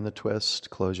belly in the twist.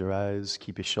 Close your eyes.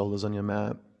 Keep your shoulders on your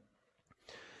mat.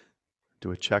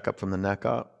 Do a checkup from the neck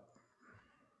up.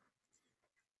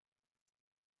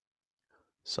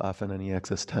 Soften any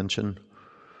excess tension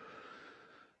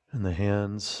in the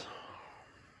hands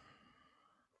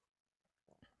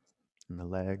and the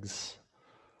legs.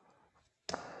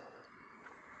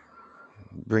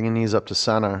 Bring your knees up to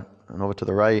center and over to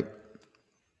the right.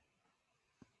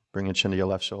 Bring your chin to your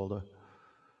left shoulder.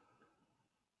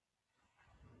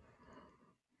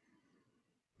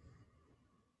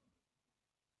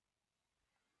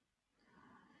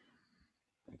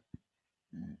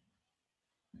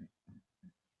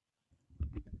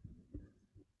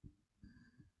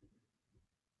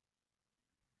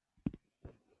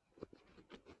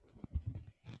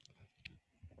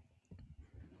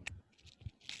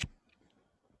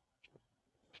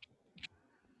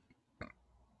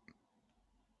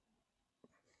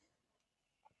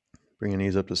 Bring your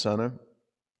knees up to center.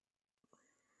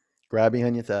 Grab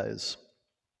behind your thighs.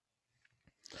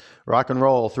 Rock and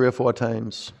roll 3 or 4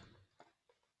 times.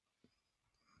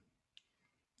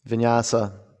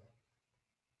 Vinyasa.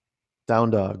 Down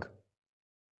dog.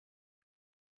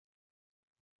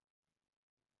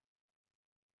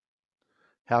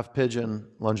 Half pigeon,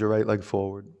 lunge your right leg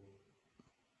forward.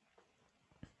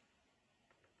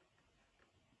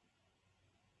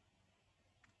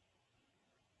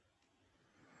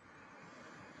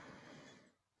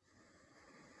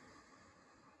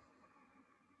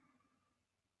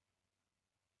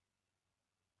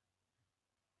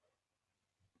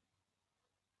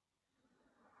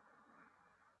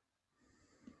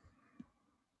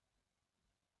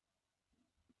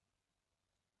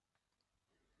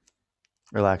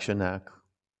 Relax your neck.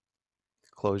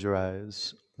 Close your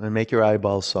eyes. And make your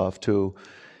eyeballs soft too.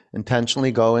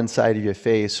 Intentionally go inside of your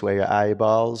face where your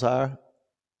eyeballs are.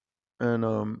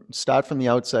 And start from the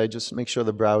outside. Just make sure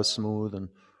the brow is smooth and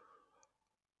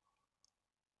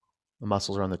the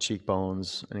muscles around the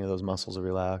cheekbones, any of those muscles are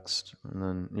relaxed. And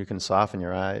then you can soften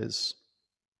your eyes.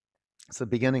 It's the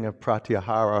beginning of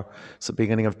pratyahara. It's the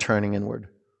beginning of turning inward.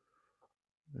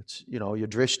 It's, your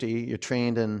drishti, you're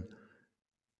trained in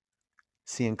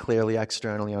seeing clearly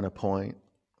externally on a point.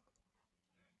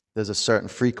 There's a certain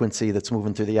frequency that's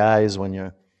moving through the eyes when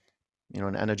you're,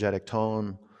 an energetic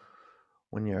tone,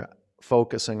 when you're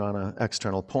focusing on an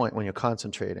external point, when you're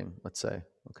concentrating, let's say,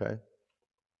 okay?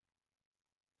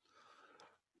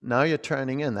 Now you're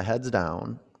turning in, the head's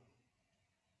down.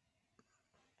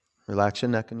 Relax your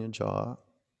neck and your jaw.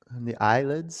 And the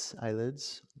eyelids,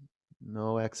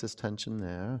 no excess tension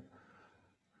there.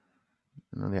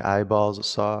 And then the eyeballs are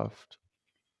soft.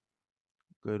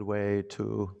 Good way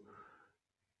to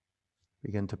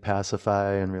begin to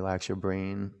pacify and relax your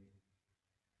brain.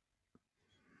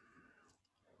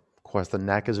 Of course, the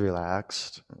neck is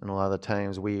relaxed, and a lot of the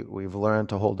times we've learned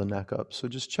to hold the neck up. So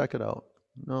just check it out.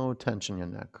 No tension in your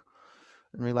neck.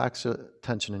 And relax the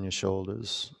tension in your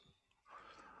shoulders.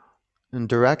 And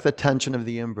direct the tension of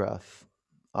the in-breath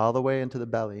all the way into the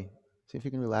belly. See if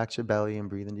you can relax your belly and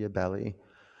breathe into your belly.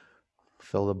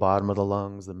 Fill the bottom of the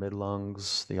lungs, the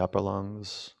mid-lungs, the upper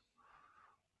lungs.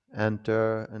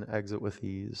 Enter and exit with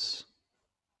ease.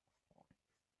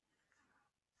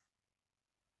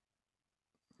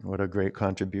 What a great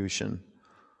contribution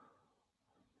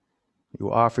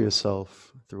you offer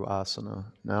yourself through asana.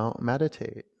 Now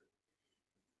meditate.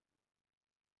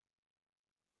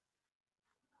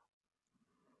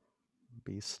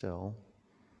 Be still.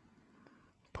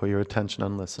 Put your attention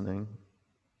on listening.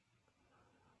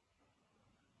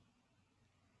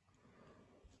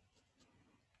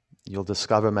 You'll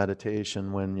discover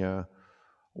meditation when you're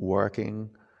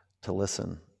working to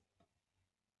listen.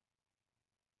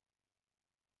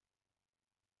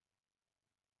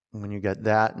 When you get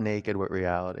that naked with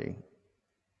reality,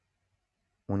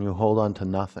 when you hold on to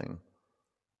nothing,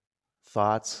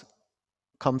 thoughts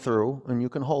come through and you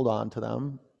can hold on to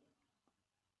them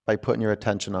by putting your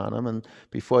attention on them, and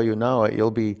before you know it,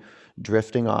 you'll be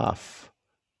drifting off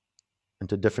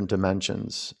into different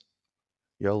dimensions.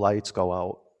 Your lights go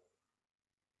out.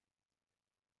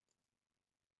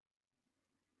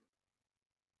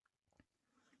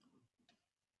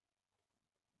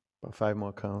 About 5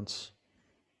 more counts.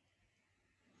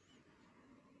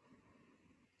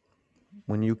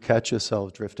 When you catch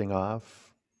yourself drifting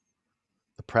off,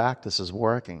 the practice is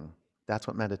working. That's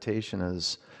what meditation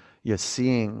is. You're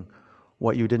seeing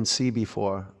what you didn't see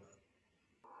before.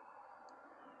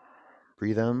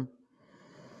 Breathe in.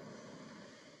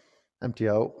 Empty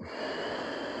out.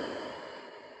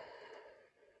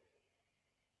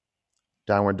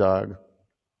 Downward dog.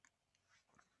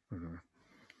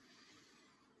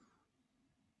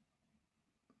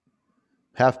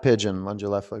 Half pigeon, lunge your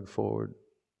left leg forward.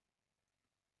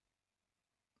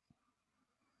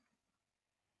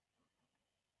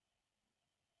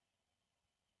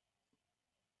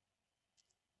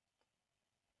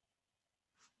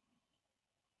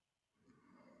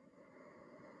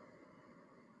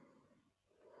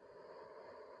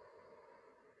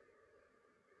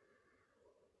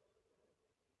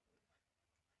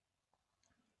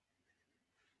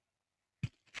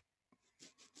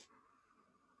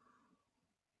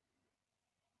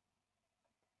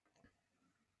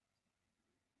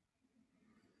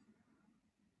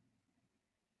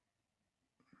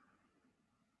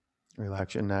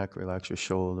 Relax your neck, relax your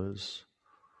shoulders.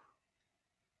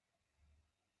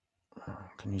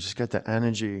 Can you just get the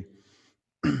energy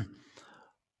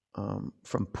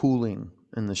from pooling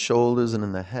in the shoulders and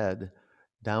in the head,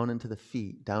 down into the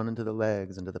feet, down into the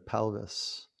legs, into the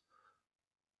pelvis?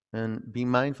 And be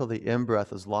mindful the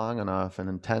in-breath is long enough and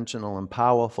intentional and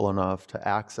powerful enough to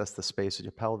access the space of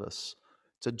your pelvis.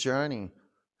 It's a journey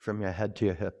from your head to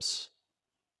your hips.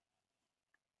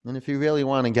 And if you really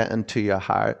want to get into your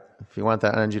heart, if you want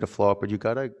that energy to flow upward, you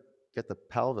got to get the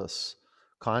pelvis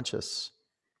conscious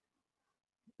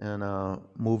and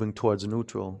moving towards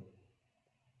neutral.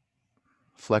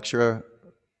 Flex your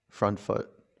front foot.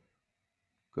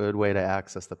 Good way to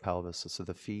access the pelvis is through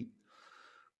the feet.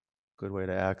 Good way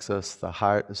to access the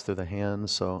heart is through the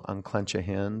hands. So unclench your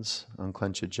hands,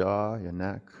 unclench your jaw, your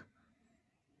neck.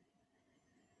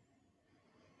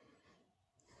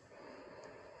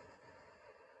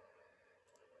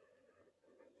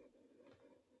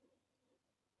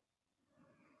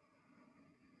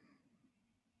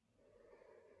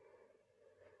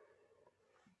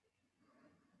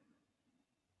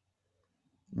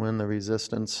 When the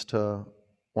resistance to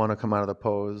want to come out of the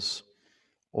pose,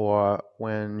 or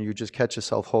when you just catch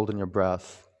yourself holding your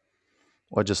breath,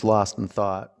 or just lost in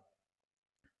thought,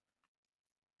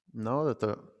 know that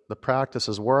the practice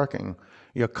is working.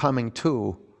 You're coming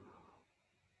to.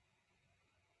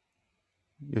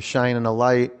 You're shining a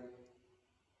light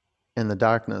in the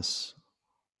darkness.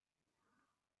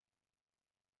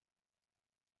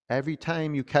 Every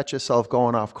time you catch yourself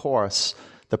going off course,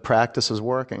 the practice is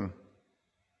working.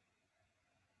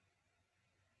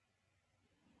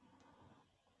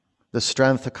 The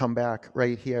strength to come back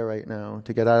right here, right now,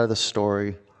 to get out of the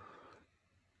story,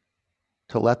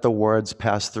 to let the words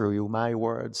pass through you, my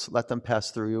words, let them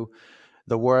pass through you.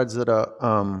 The words that are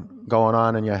going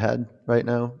on in your head right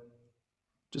now,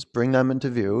 just bring them into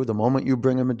view. The moment you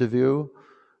bring them into view,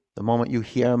 the moment you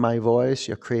hear my voice,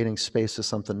 you're creating space for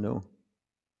something new.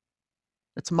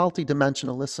 It's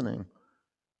multidimensional listening.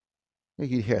 You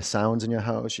can hear sounds in your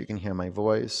house, you can hear my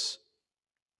voice.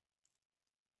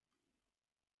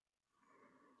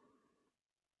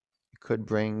 You could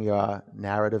bring your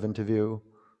narrative into view.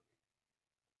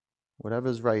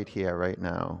 Whatever's right here, right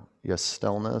now, your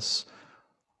stillness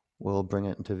will bring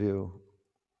it into view.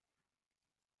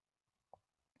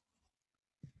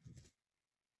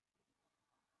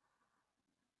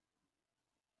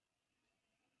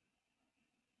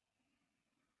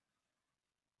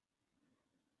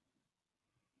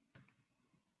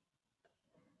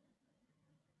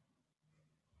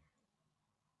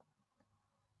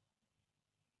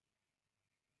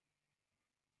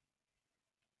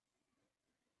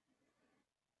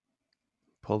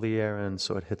 Pull the air in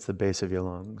so it hits the base of your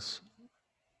lungs.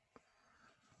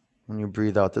 When you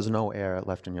breathe out, there's no air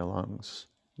left in your lungs.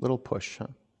 Little push, huh?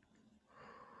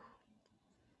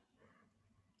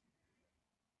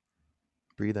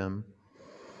 Breathe in.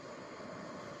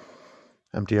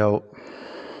 Empty out.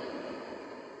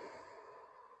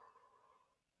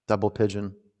 Double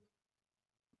pigeon.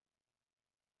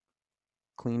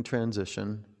 Clean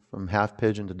transition from half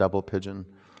pigeon to double pigeon.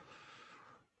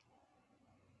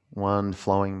 One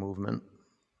flowing movement.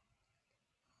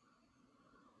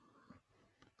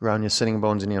 Ground your sitting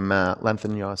bones in your mat.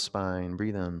 Lengthen your spine.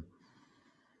 Breathe in.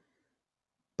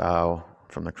 Bow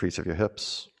from the crease of your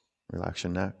hips. Relax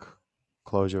your neck.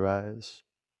 Close your eyes.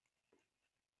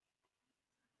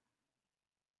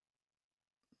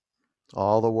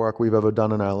 All the work we've ever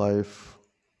done in our life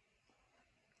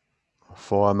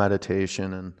for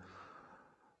meditation and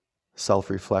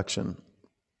self-reflection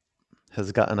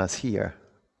has gotten us here.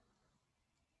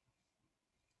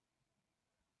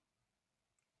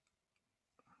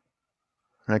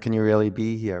 Now, can you really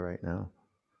be here right now?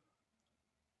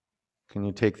 Can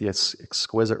you take the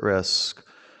exquisite risk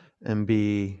and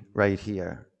be right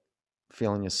here,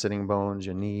 feeling your sitting bones,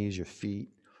 your knees, your feet,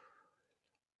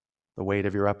 the weight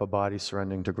of your upper body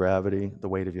surrendering to gravity, the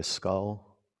weight of your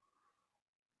skull,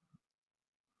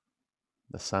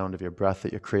 the sound of your breath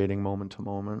that you're creating moment to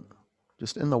moment,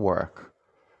 just in the work.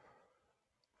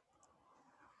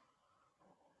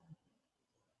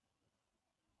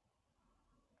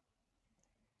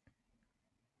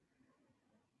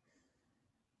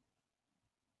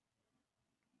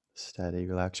 Steady,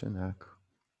 relax your neck.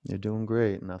 You're doing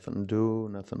great. Nothing to do,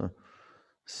 nothing to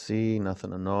see,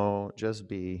 nothing to know. Just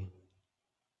be.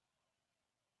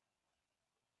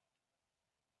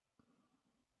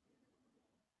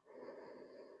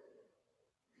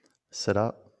 Sit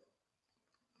up.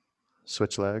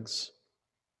 Switch legs.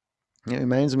 It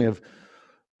reminds me of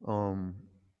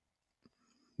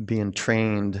being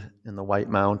trained in the White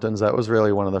Mountains. That was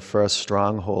really one of the first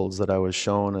strongholds that I was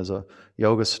shown as a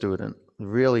yoga student,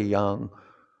 really young,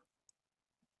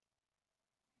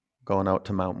 going out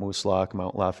to Mount Moosilauke,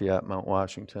 Mount Lafayette, Mount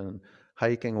Washington,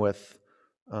 hiking with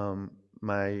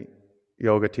my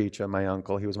yoga teacher, my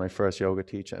uncle. He was my first yoga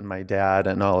teacher, and my dad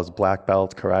and all his black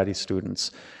belt karate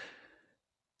students.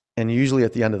 And usually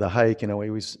at the end of the hike, we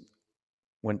always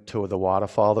went to the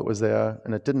waterfall that was there,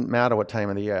 and it didn't matter what time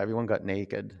of the year. Everyone got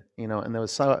naked, and there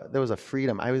was a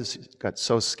freedom. Got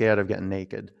so scared of getting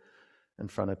naked in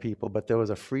front of people, but there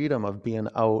was a freedom of being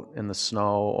out in the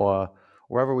snow or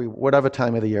whatever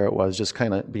time of the year it was, just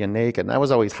kind of being naked. And I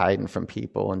was always hiding from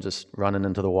people and just running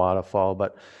into the waterfall.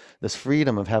 But this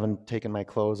freedom of having taken my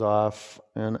clothes off,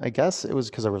 and I guess it was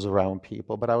because I was around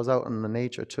people, but I was out in the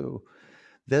nature too.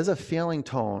 There's a feeling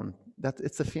tone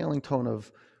it's the feeling tone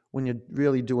of when you're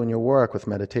really doing your work with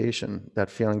meditation, that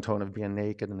feeling tone of being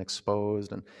naked and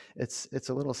exposed. And it's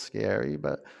a little scary,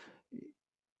 but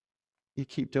you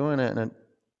keep doing it, and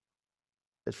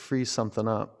it frees something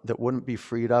up that wouldn't be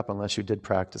freed up unless you did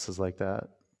practices like that.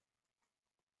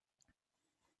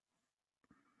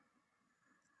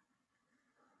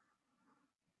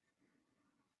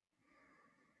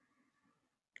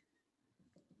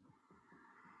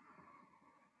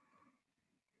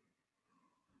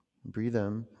 Breathe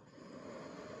in,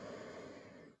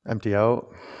 empty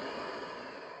out,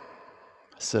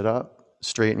 sit up,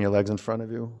 straighten your legs in front of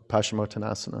you,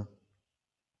 Paschimottanasana.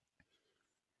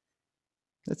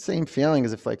 That same feeling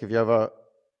as if you ever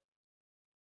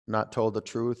not told the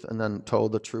truth and then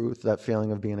told the truth, that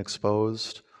feeling of being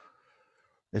exposed.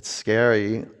 It's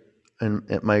scary and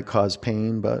it might cause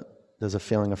pain, but there's a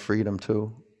feeling of freedom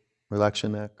too. Relax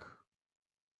your neck.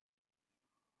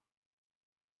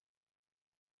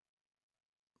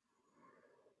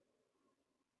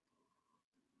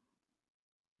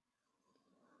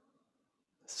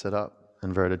 Sit up,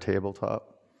 inverted tabletop.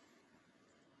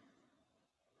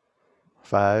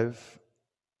 5,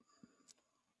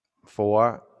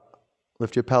 4,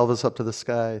 lift your pelvis up to the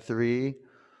sky. 3,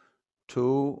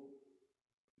 2,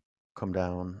 come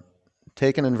down.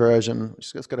 Take an inversion.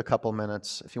 Just got a couple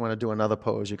minutes. If you want to do another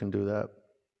pose, you can do that.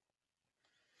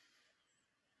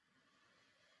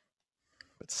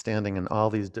 But standing in all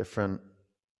these different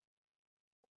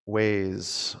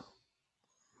ways,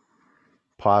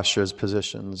 postures,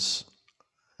 positions,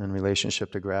 in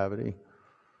relationship to gravity.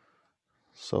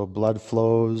 So blood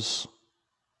flows,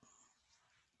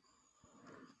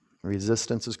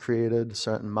 resistance is created,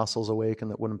 certain muscles awaken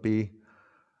that wouldn't be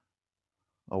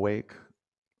awake.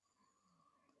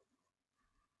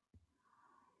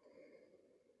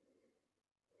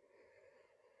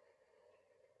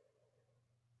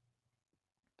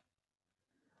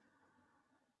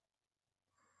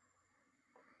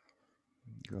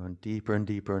 Going deeper and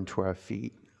deeper into our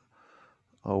feet,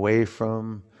 away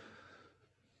from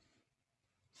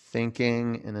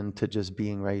thinking and into just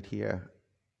being right here.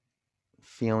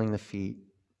 Feeling the feet,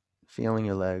 feeling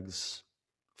your legs,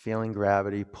 feeling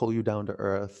gravity pull you down to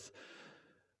earth,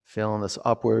 feeling this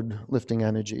upward lifting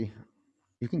energy.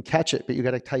 You can catch it, but you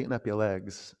got to tighten up your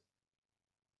legs.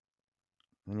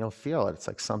 And you'll feel it. It's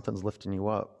like something's lifting you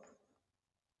up.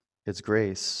 It's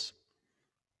grace.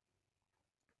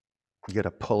 You got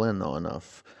to pull in though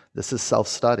enough. This is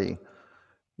self-study.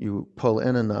 You pull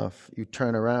in enough, you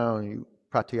turn around, you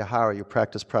pratyahara, you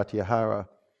practice pratyahara.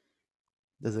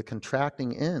 There's a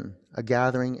contracting in, a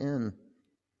gathering in,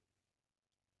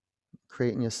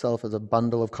 creating yourself as a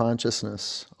bundle of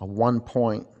consciousness, a one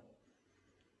point.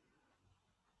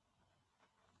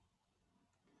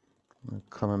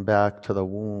 Coming back to the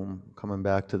womb, coming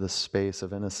back to the space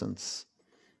of innocence.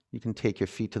 You can take your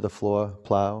feet to the floor,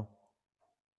 plow.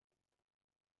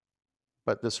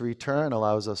 But this return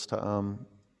allows us to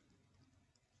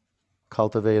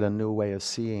cultivate a new way of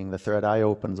seeing. The third eye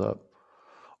opens up.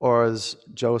 Or as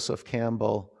Joseph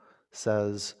Campbell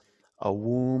says, a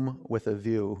womb with a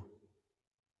view.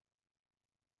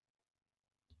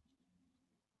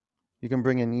 You can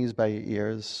bring your knees by your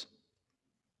ears.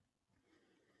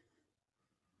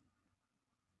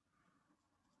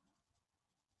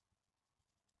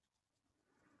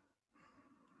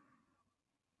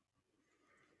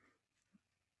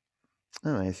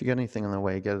 All right, if you got anything in the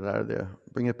way, get it out of there.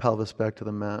 Bring your pelvis back to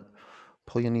the mat.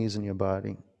 Pull your knees in your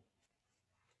body.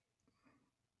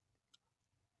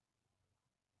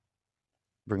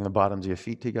 Bring the bottoms of your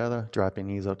feet together. Drop your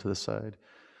knees out to the side.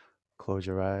 Close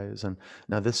your eyes. And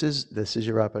now this is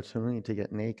your opportunity to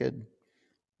get naked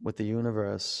with the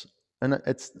universe. And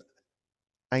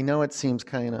I know it seems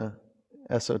kind of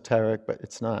esoteric, but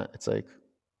it's not. It's like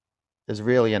there's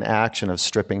really an action of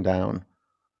stripping down.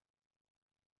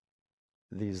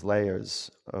 these layers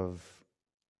of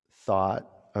thought,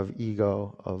 of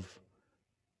ego, of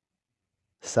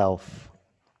self.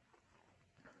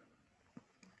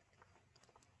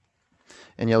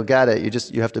 And you'll get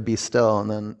it. You have to be still, and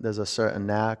then there's a certain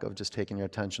knack of just taking your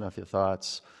attention off your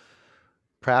thoughts.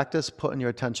 Practice putting your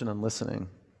attention on listening.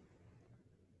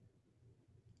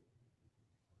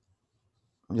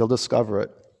 You'll discover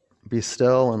it. Be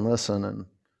still and listen, and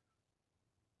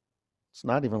it's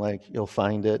not even like you'll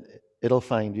find it. It'll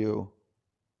find you.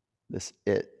 This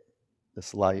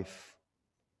life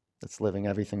that's living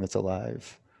everything that's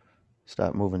alive.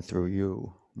 Start moving through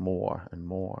you more and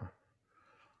more.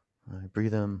 All right,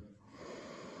 breathe in.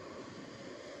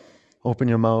 Open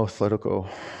your mouth, let it go.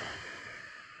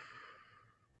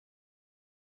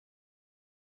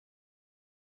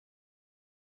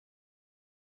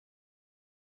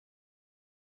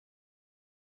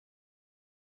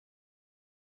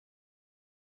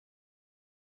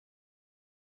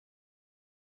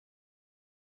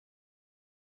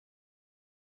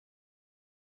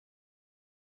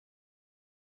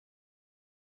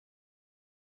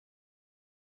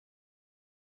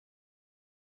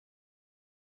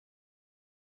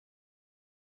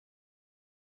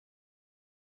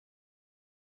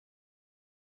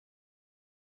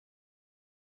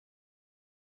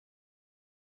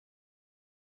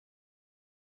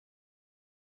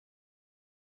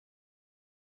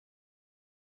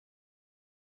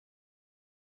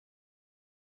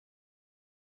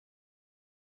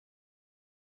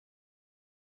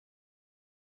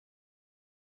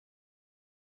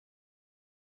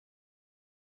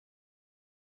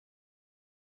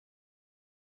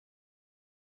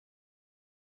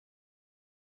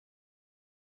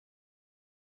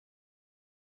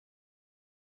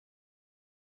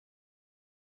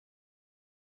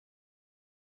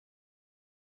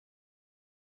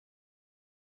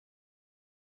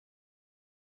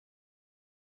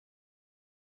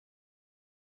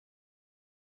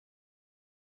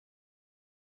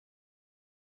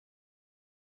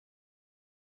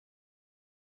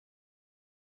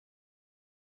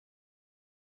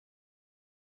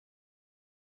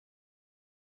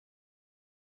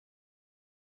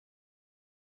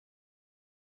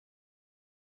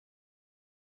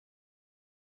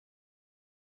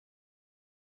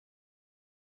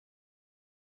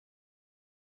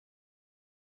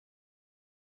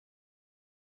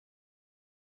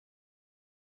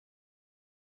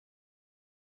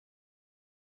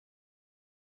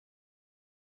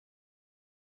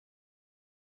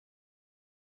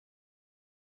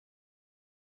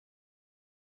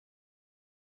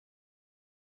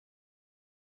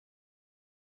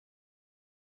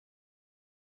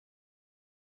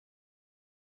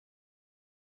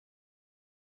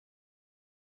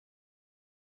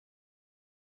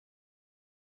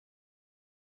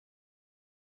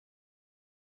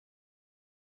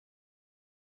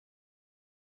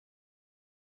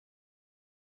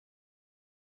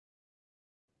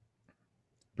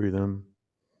 Breathe in.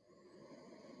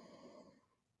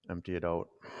 Empty it out.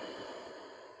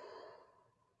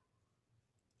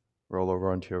 Roll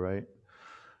over onto your right.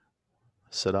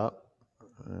 Sit up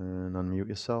and unmute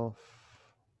yourself.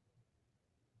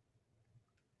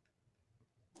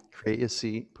 Create your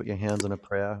seat. Put your hands in a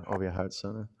prayer over your heart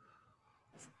center.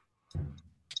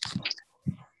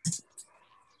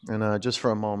 And just for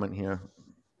a moment here,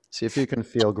 see if you can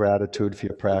feel gratitude for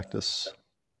your practice,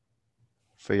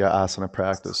 for your asana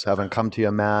practice, having come to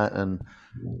your mat and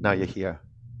now you're here,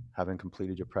 having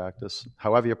completed your practice.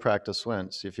 However your practice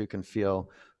went, see if you can feel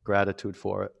gratitude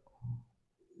for it.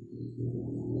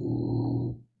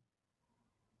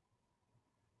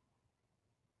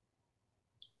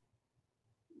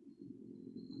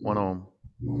 One Om.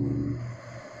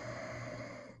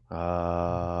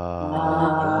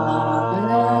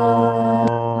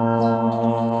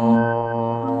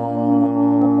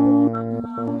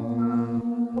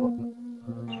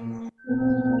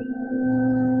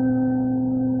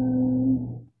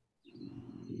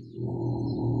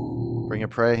 Bring your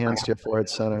prayer hands to your forehead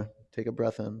center. Take a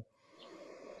breath in.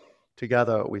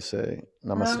 Together we say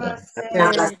namaste.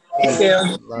 Thank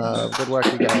you. Love. Good work,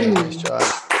 you guys. Nice job.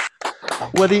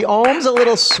 Were the ohms a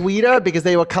little sweeter because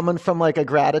they were coming from like a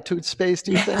gratitude space,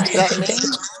 do you think?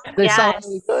 They sound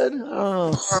really good?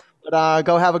 Oh. But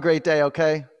go have a great day,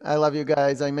 okay? I love you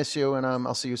guys. I miss you, and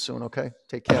I'll see you soon, okay?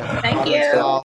 Take care. Thank you.